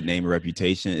has a good name and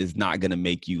reputation is not going to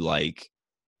make you like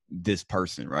this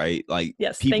person, right? Like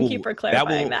Yes, thank you people for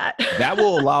clarifying that. that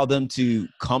will allow them to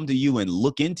come to you and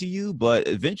look into you, but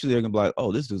eventually they're gonna be like,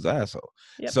 oh, this dude's an asshole.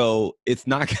 Yep. So it's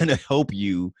not gonna help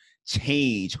you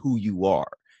change who you are.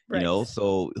 Right.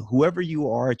 So whoever you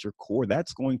are at your core,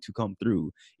 that's going to come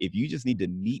through. If you just need to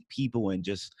meet people and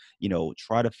just,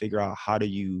 try to figure out how do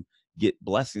you get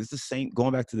blessings. It's the same,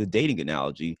 going back to the dating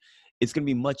analogy, it's going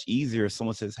to be much easier if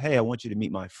someone says, hey, I want you to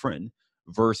meet my friend,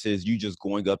 versus you just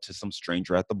going up to some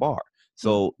stranger at the bar.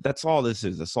 So that's all this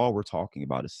is. That's all we're talking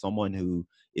about, is someone who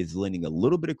is lending a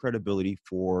little bit of credibility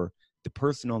for the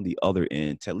person on the other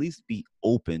end to at least be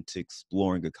open to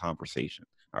exploring a conversation.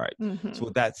 All right. Mm-hmm. So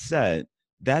with that said,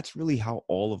 that's really how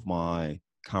all of my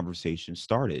conversations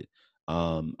started.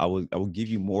 I will give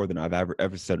you more than I've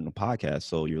ever said in a podcast,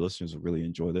 so your listeners will really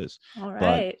enjoy this. All But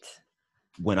right.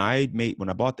 when I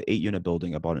bought the 8-unit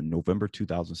building, I bought it in November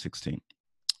 2016.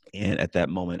 And at that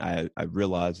moment, I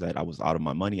realized that I was out of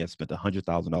my money. I spent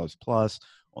 $100,000 plus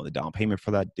on the down payment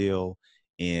for that deal.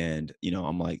 And,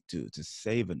 I'm like, dude, to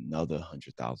save another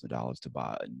 $100,000 to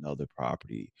buy another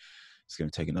property, it's going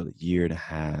to take another year and a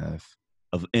half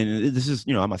and this is,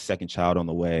 I'm my second child on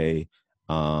the way.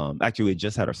 Actually, we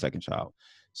just had our second child.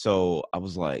 So I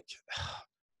was like,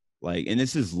 and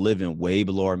this is living way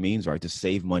below our means, right? To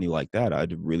save money like that, I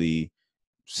had to really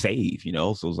save, so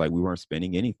it was like we weren't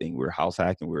spending anything. We were house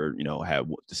hacking. We were, had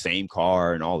the same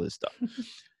car and all this stuff.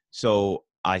 So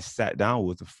I sat down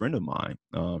with a friend of mine.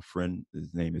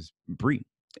 His name is Bree.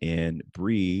 And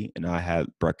Bree and I had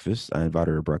breakfast. I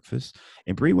invited her to breakfast.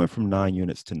 And Bree went from 9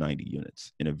 units to 90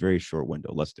 units in a very short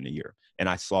window, less than a year. And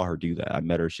I saw her do that. I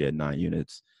met her. She had 9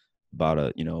 units. About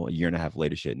a year and a half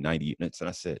later, she had 90 units. And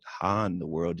I said, how in the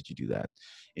world did you do that?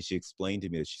 And she explained to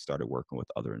me that she started working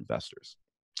with other investors.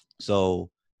 So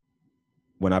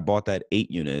when I bought that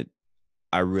 8-unit,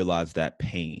 I realized that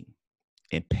pain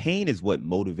is what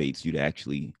motivates you to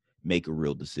actually make a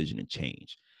real decision and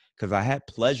change. Because I had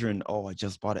pleasure in, I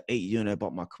just bought an 8-unit, I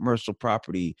bought my commercial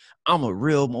property. I'm a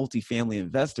real multifamily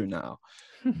investor now.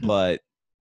 But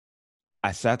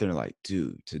I sat there and like,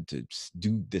 dude, to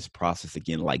do this process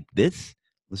again like this,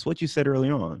 that's what you said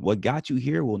earlier on. What got you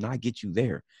here will not get you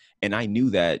there. And I knew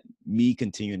that me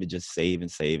continuing to just save and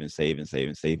save and save and save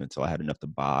and save until I had enough to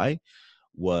buy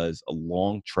was a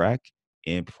long trek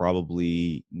and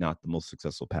probably not the most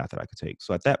successful path that I could take.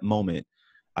 So at that moment,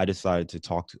 I decided to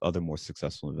talk to other more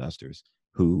successful investors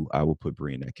who I will put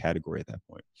Bree in that category at that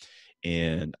point.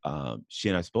 And she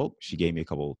and I spoke. She gave me a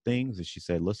couple of things, and she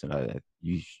said, "Listen,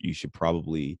 you should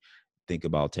probably think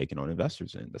about taking on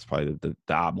investors in. That's probably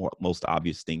the most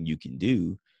obvious thing you can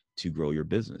do to grow your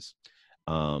business."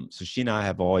 So she and I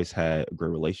have always had a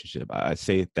great relationship. I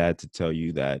say that to tell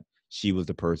you that she was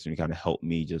the person who kind of helped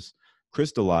me just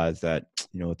crystallize that,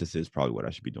 this is probably what I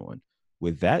should be doing.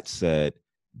 With that said,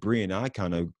 Bree and I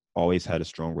kind of always had a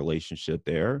strong relationship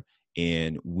there.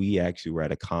 And we actually were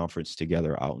at a conference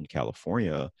together out in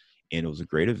California, and it was a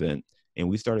great event. And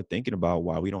we started thinking about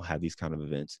why we don't have these kind of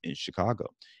events in Chicago.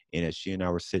 And as she and I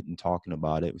were sitting talking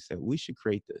about it, we said, we should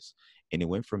create this. And it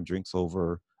went from drinks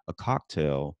over a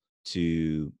cocktail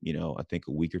to, I think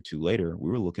a week or two later, we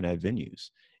were looking at venues.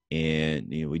 And,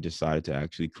 we decided to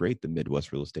actually create the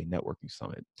Midwest Real Estate Networking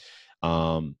Summit.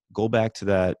 Go back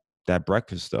to that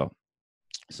breakfast though.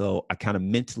 So I kind of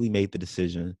mentally made the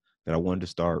decision that I wanted to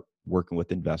start working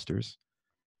with investors.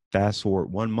 Fast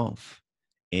forward 1 month,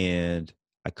 and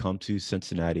I come to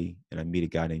Cincinnati and I meet a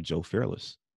guy named Joe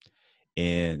Fairless.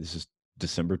 And this is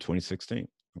December 2016.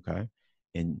 Okay.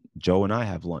 And Joe and I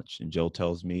have lunch, and Joe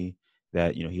tells me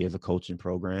that, he has a coaching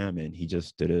program and he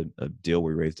just did a deal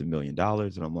where he raised $1 million.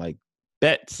 And I'm like,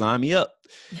 bet, sign me up.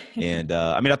 And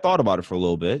I thought about it for a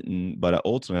little bit, but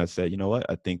ultimately I said, you know what?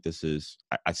 I think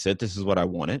I said this is what I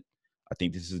wanted. I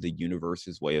think this is the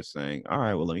universe's way of saying, all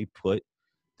right, well, let me put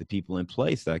the people in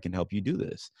place that can help you do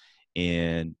this.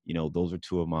 And, those are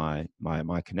two of my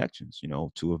connections,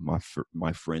 two of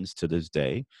my friends to this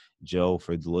day. Joe,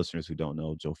 for the listeners who don't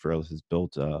know, Joe Fairless has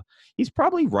built, he's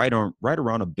probably right around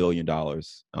 $1 billion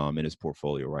in his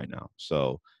portfolio right now.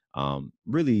 So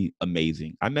really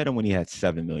amazing. I met him when he had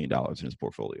 $7 million in his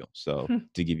portfolio. So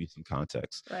to give you some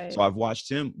context. Right. So I've watched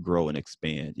him grow and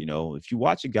expand. If you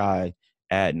watch a guy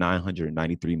add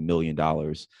 $993 million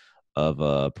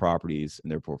of properties in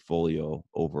their portfolio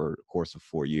over the course of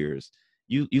 4 years,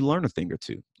 you learn a thing or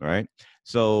two, right?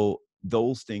 So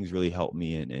those things really helped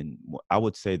me. And I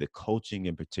would say the coaching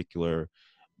in particular,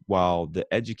 while the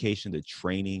education, the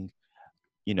training,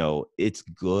 it's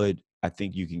good. I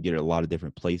think you can get it a lot of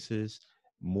different places.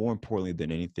 More importantly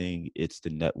than anything, it's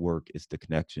the network, it's the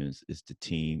connections, it's the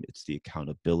team, it's the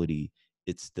accountability,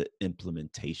 it's the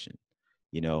implementation.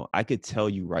 I could tell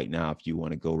you right now, if you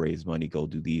want to go raise money, go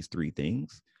do these three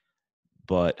things,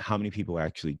 but how many people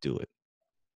actually do it?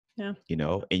 Yeah.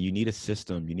 And you need a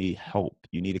system, you need help,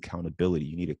 you need accountability,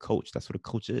 you need a coach. That's what a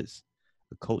coach is.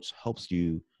 The coach helps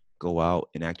you go out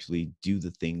and actually do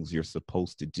the things you're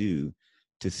supposed to do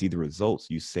to see the results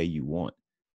you say you want.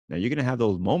 Now you're going to have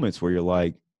those moments where you're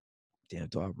like, damn,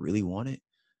 do I really want it?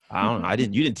 I don't know.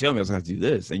 You didn't tell me I was going to do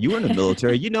this. And you were in the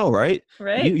military, right?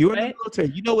 Right. You were in the military.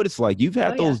 You know what it's like. You've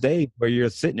had those days where you're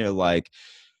sitting there like,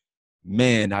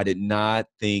 man, I did not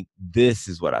think this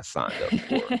is what I signed up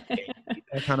for. You need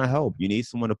that kind of help. You need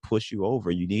someone to push you over.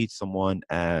 You need someone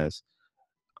as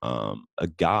a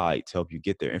guide to help you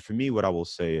get there. And for me, what I will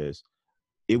say is,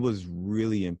 it was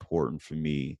really important for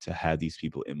me to have these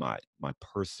people in my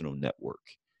personal network,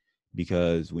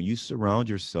 because when you surround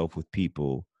yourself with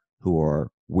people who are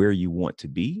where you want to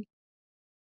be,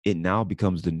 it now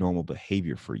becomes the normal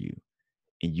behavior for you.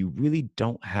 And you really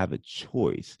don't have a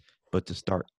choice but to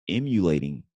start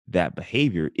emulating that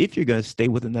behavior if you're going to stay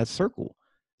within that circle.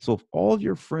 So if all of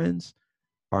your friends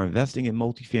are investing in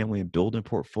multifamily and building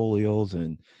portfolios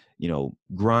and,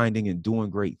 grinding and doing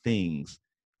great things,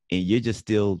 and you're just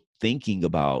still thinking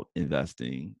about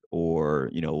investing, or,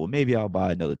 well, maybe I'll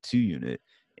buy another 2-unit,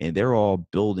 and they're all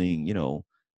building,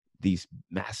 these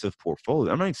massive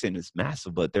portfolios. I'm not even saying it's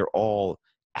massive, but they're all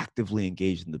actively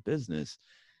engaged in the business.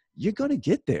 You're going to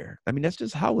get there. I mean, that's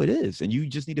just how it is. And you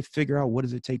just need to figure out, what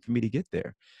does it take for me to get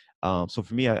there? So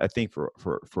for me, I think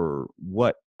for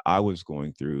what I was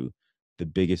going through, the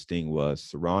biggest thing was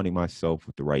surrounding myself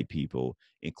with the right people,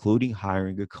 including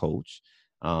hiring a coach,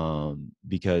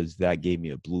 because that gave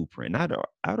me a blueprint. I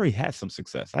already had some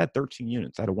success. I had 13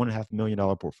 units. I had a $1.5 million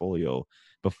portfolio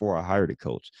before I hired a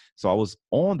coach. So I was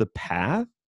on the path,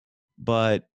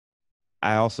 but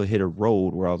I also hit a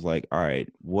road where I was like, all right,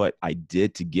 what I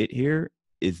did to get here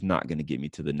is not going to get me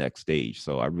to the next stage.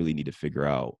 So I really need to figure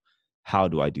out, how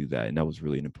do I do that? And that was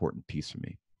really an important piece for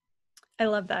me. I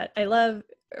love that. I love,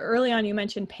 early on you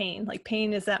mentioned pain. Like,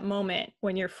 pain is that moment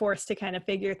when you're forced to kind of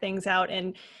figure things out.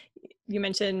 And you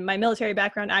mentioned my military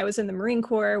background. I was in the Marine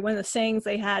Corps. One of the sayings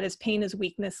they had is, pain is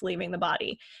weakness leaving the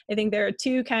body. I think there are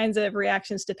two kinds of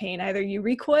reactions to pain. Either you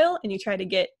recoil and you try to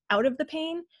get out of the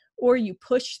pain, or you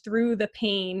push through the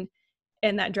pain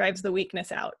and that drives the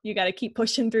weakness out. You got to keep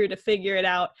pushing through to figure it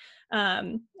out.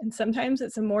 And sometimes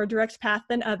it's a more direct path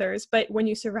than others. But when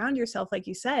you surround yourself, like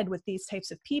you said, with these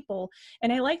types of people,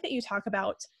 and I like that you talk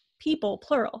about people,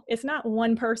 plural. It's not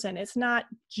one person. It's not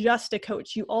just a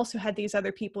coach. You also had these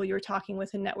other people you were talking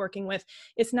with and networking with.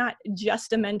 It's not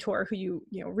just a mentor who you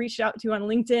reached out to on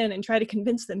LinkedIn and try to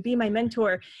convince them, be my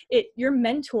mentor. Your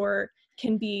mentor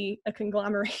can be a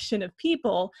conglomeration of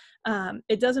people.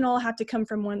 It doesn't all have to come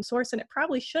from one source, and it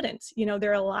probably shouldn't.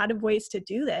 There are a lot of ways to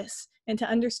do this, and to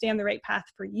understand the right path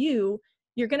for you,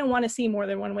 you're going to want to see more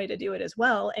than one way to do it as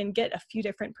well, and get a few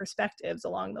different perspectives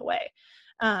along the way.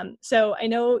 So I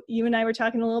know you and I were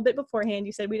talking a little bit beforehand.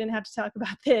 You said we didn't have to talk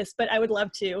about this, but I would love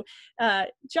to.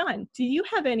 John, do you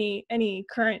have any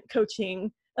current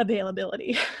coaching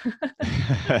availability?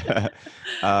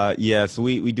 Yeah, so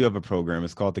we do have a program.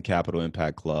 It's called the Capital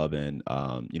Impact Club. And,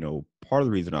 part of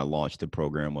the reason I launched the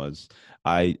program was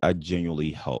I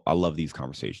genuinely help. I love these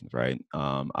conversations, right?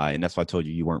 And that's why I told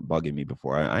you weren't bugging me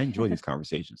before. I enjoy these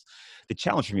conversations. The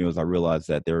challenge for me was, I realized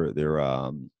that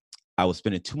I was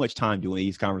spending too much time doing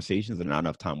these conversations and not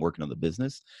enough time working on the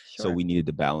business. Sure. So we needed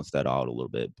to balance that out a little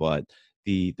bit. But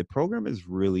the program is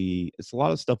really, it's a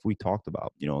lot of stuff we talked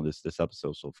about, on this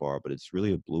episode so far, but it's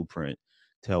really a blueprint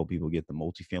to help people get the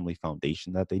multifamily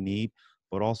foundation that they need,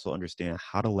 but also understand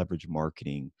how to leverage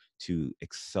marketing to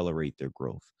accelerate their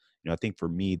growth. I think for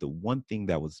me, the one thing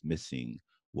that was missing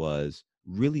was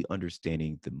really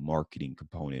understanding the marketing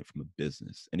component from a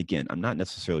business. And again, I'm not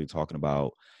necessarily talking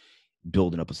about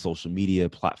building up a social media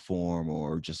platform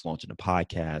or just launching a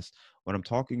podcast. What I'm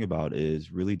talking about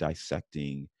is really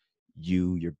dissecting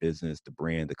you, your business, the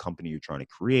brand, the company you're trying to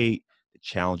create, the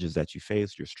challenges that you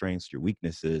face, your strengths, your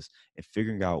weaknesses, and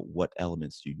figuring out what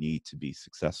elements you need to be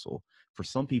successful. For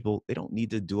some people, they don't need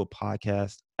to do a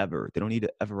podcast ever. They don't need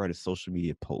to ever write a social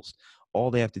media post. All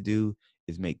they have to do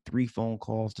is make 3 phone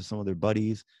calls to some of their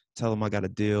buddies, tell them I got a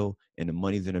deal, and the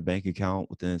money's in their bank account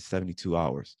within 72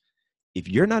 hours. If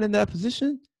you're not in that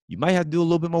position, you might have to do a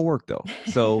little bit more work though.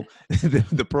 So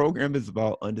the program is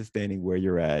about understanding where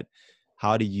you're at.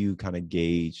 How do you kind of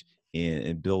gauge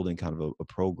and building kind of a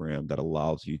program that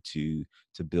allows you to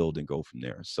build and go from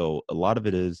there. So a lot of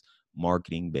it is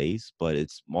marketing based, but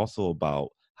it's also about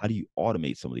how do you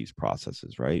automate some of these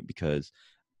processes, right? Because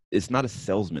it's not a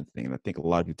salesman thing. I think a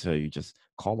lot of people tell you just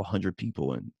call 100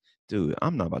 people, and dude,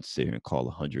 I'm not about to sit here and call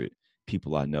 100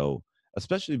 people I know,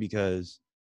 especially because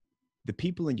the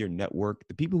people in your network,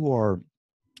 the people who are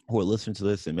listening to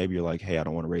this, and maybe you're like, hey, I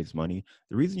don't want to raise money.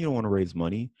 The reason you don't want to raise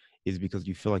money is because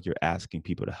you feel like you're asking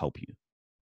people to help you.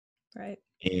 Right.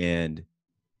 And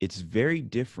it's very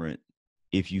different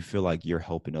if you feel like you're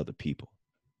helping other people.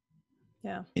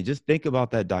 Yeah. And just think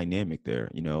about that dynamic there.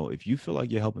 You know, if you feel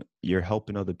like you're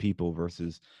helping other people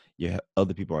versus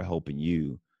other people are helping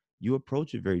you, you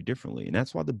approach it very differently. And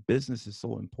that's why the business is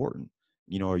so important.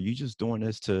 You know, are you just doing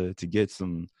this to get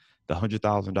the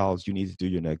 $100,000 you need to do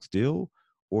your next deal?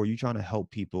 Or are you trying to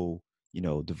help people, you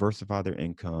know, diversify their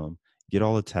income, get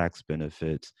all the tax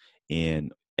benefits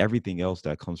and everything else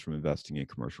that comes from investing in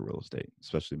commercial real estate,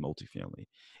 especially multifamily?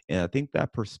 And I think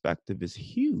that perspective is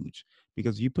huge,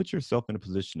 because you put yourself in a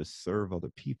position to serve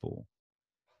other people,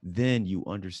 then you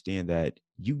understand that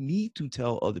you need to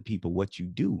tell other people what you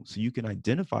do so you can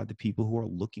identify the people who are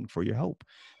looking for your help.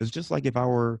 It's just like if I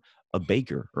were a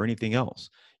baker or anything else,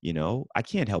 you know, I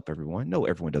can't help everyone. No,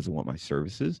 everyone doesn't want my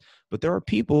services, but there are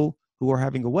people who are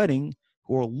having a wedding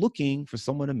who are looking for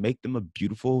someone to make them a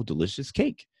beautiful, delicious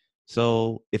cake.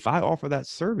 So if I offer that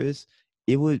service,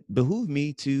 it would behoove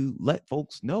me to let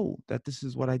folks know that this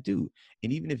is what I do.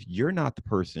 And even if you're not the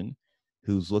person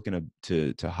who's looking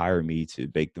to hire me to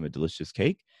bake them a delicious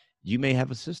cake, you may have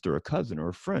a sister, a cousin, or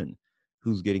a friend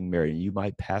who's getting married, and you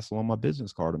might pass along my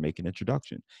business card or make an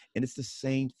introduction. And it's the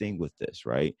same thing with this,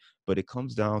 right? But it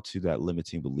comes down to that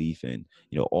limiting belief in,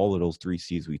 you know, all of those 3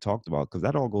 C's we talked about, because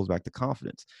that all goes back to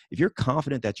confidence. If you're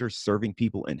confident that you're serving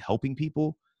people and helping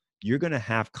people, you're going to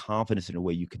have confidence in the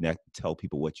way you connect and tell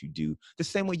people what you do, the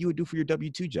same way you would do for your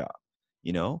W-2 job,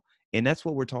 you know? And that's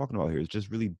what we're talking about here, is just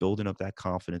really building up that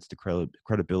confidence, the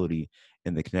credibility,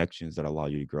 and the connections that allow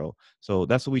you to grow. So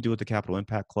that's what we do at the Capital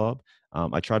Impact Club.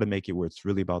 I try to make it where it's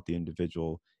really about the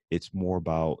individual. It's more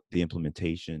about the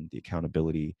implementation, the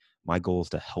accountability. My goal is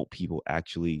to help people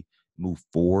actually move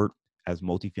forward as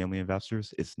multifamily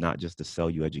investors. It's not just to sell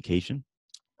you education.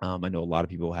 I know a lot of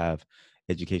people have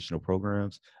educational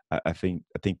programs. I think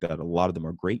that a lot of them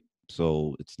are great.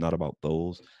 So it's not about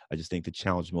those. I just think the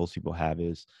challenge most people have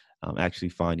is actually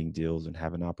finding deals and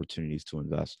having opportunities to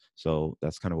invest. So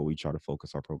that's kind of what we try to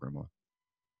focus our program on.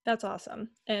 That's awesome.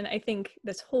 And I think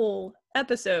this whole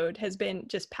episode has been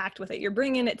just packed with it. You're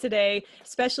bringing it today,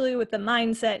 especially with the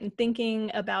mindset and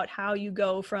thinking about how you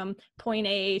go from point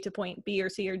A to point B or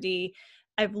C or D.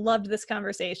 I've loved this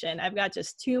conversation. I've got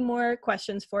just 2 more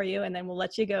questions for you, and then we'll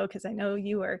let you go because I know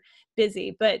you are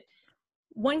busy. But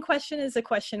one question is a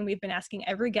question we've been asking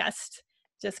every guest,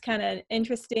 just kind of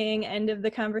interesting end of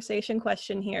the conversation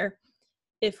question here.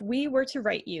 If we were to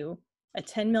write you a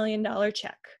 $10 million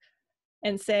check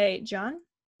and say, John,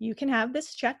 you can have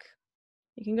this check.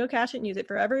 You can go cash it and use it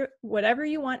forever, whatever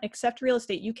you want, except real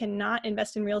estate. You cannot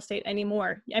invest in real estate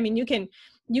anymore. I mean, you can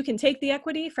take the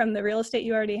equity from the real estate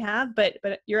you already have, but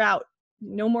you're out.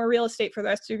 No more real estate for the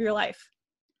rest of your life.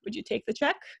 Would you take the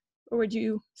check, or would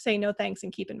you say no thanks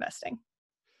and keep investing?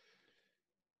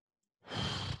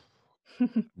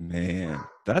 Man,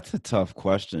 that's a tough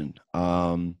question.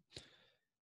 You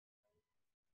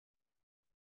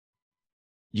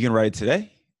can write it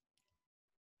today?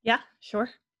 Yeah, sure.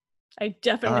 I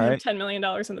definitely have $10 million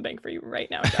in the bank for you right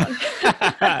now, John.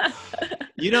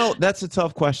 You know, that's a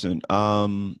tough question.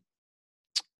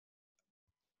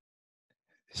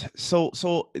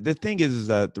 So the thing is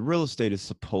that the real estate is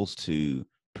supposed to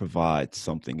provide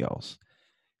something else.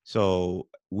 So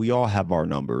we all have our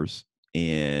numbers,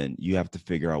 and you have to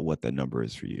figure out what that number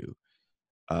is for you.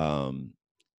 I'm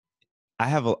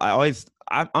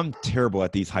terrible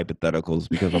at these hypotheticals,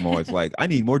 because I'm always like, I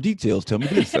need more details. Tell me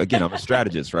this. Again, I'm a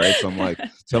strategist, right? So I'm like,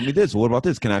 tell me this. What about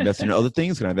this? Can I invest in other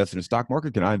things? Can I invest in the stock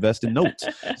market? Can I invest in notes?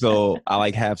 So I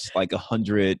like have like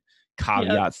 100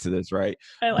 caveats to this, right?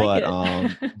 I like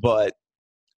it. But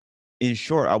in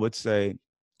short, I would say,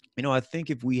 you know, I think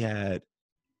if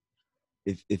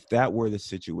that were the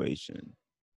situation,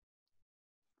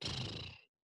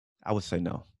 I would say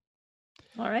no.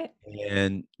 All right.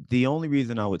 And the only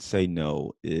reason I would say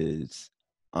no is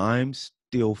I'm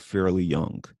still fairly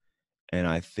young. And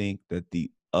I think that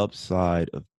the upside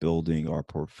of building our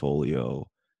portfolio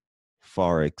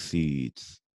far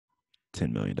exceeds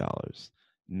 $10 million.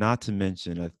 Not to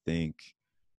mention, I think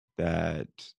that,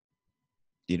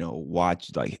 you know,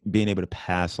 being able to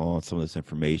pass on some of this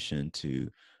information to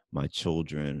my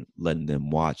children, letting them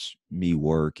watch me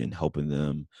work and helping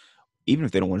them even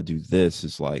if they don't want to do this,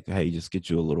 it's like, hey, just get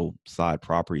you a little side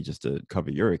property just to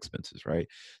cover your expenses, right?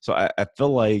 So I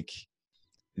feel like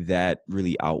that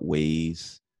really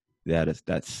outweighs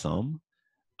that sum.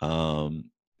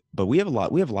 But we have a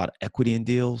lot of equity in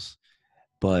deals,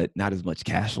 but not as much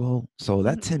cash flow. So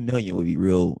that 10 million would be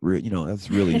real,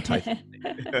 that's really enticing.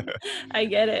 I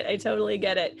get it. I totally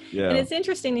get it. Yeah. And it's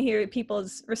interesting to hear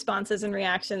people's responses and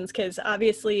reactions, because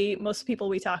obviously most people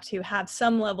we talk to have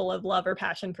some level of love or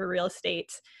passion for real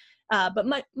estate. But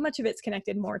much of it's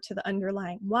connected more to the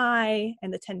underlying why,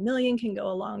 and the 10 million can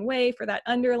go a long way for that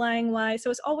underlying why.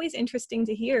 So it's always interesting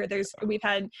to hear. We've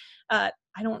had, I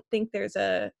don't think there's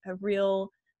a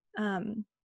real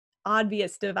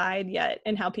obvious divide yet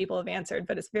in how people have answered,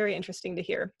 but it's very interesting to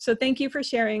hear. So thank you for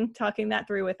talking that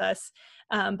through with us.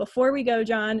 Before we go,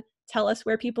 John, tell us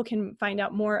where people can find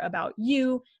out more about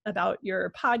you, about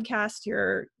your podcast,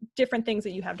 your different things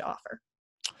that you have to offer.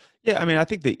 Yeah, I mean, I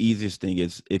think the easiest thing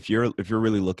is if you're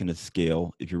really looking to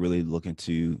scale, if you're really looking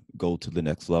to go to the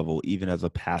next level, even as a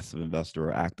passive investor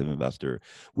or active investor,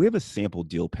 we have a sample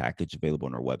deal package available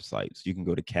on our website. So you can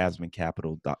go to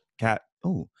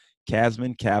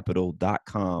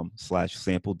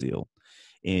CasmanCapital.com/sample deal.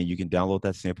 And you can download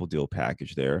that sample deal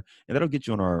package there, and that'll get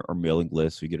you on our mailing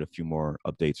list. So you get a few more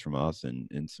updates from us and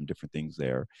some different things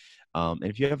there. And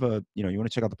if you have you want to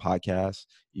check out the podcast,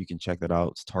 you can check that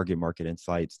out. It's Target Market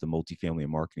Insights, the multifamily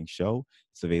and marketing show.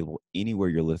 It's available anywhere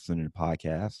you're listening to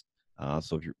podcasts.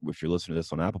 So if you're listening to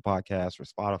this on Apple Podcasts or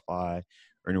Spotify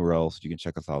or anywhere else, you can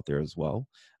check us out there as well.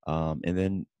 And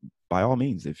then by all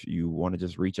means, if you want to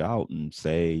just reach out and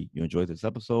say you enjoyed this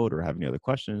episode or have any other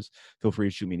questions, feel free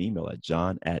to shoot me an email at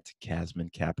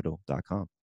john@casmancapital.com.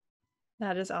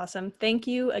 That is awesome. Thank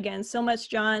you again so much,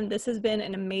 John. This has been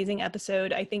an amazing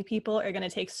episode. I think people are going to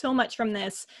take so much from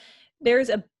this.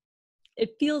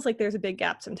 It feels like there's a big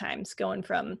gap sometimes going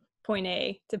from point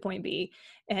A to point B.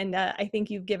 And I think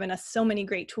you've given us so many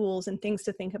great tools and things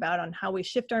to think about on how we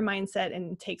shift our mindset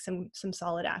and take some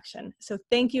solid action. So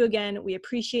thank you again. We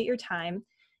appreciate your time,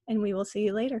 and we will see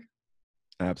you later.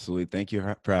 Absolutely. Thank you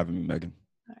for having me, Megan.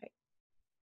 All right.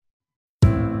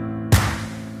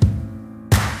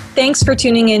 Thanks for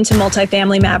tuning in to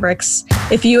Multifamily Mavericks.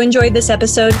 If you enjoyed this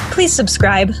episode, please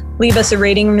subscribe, leave us a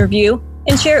rating and review,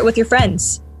 and share it with your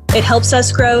friends. It helps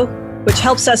us grow, which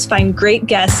helps us find great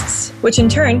guests, which in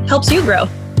turn helps you grow.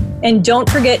 And don't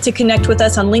forget to connect with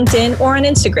us on LinkedIn or on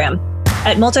Instagram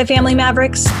at Multifamily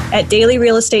Mavericks, at Daily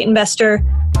Real Estate Investor,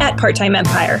 at Part-Time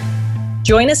Empire.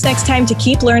 Join us next time to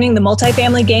keep learning the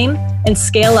multifamily game and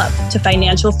scale up to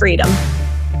financial freedom.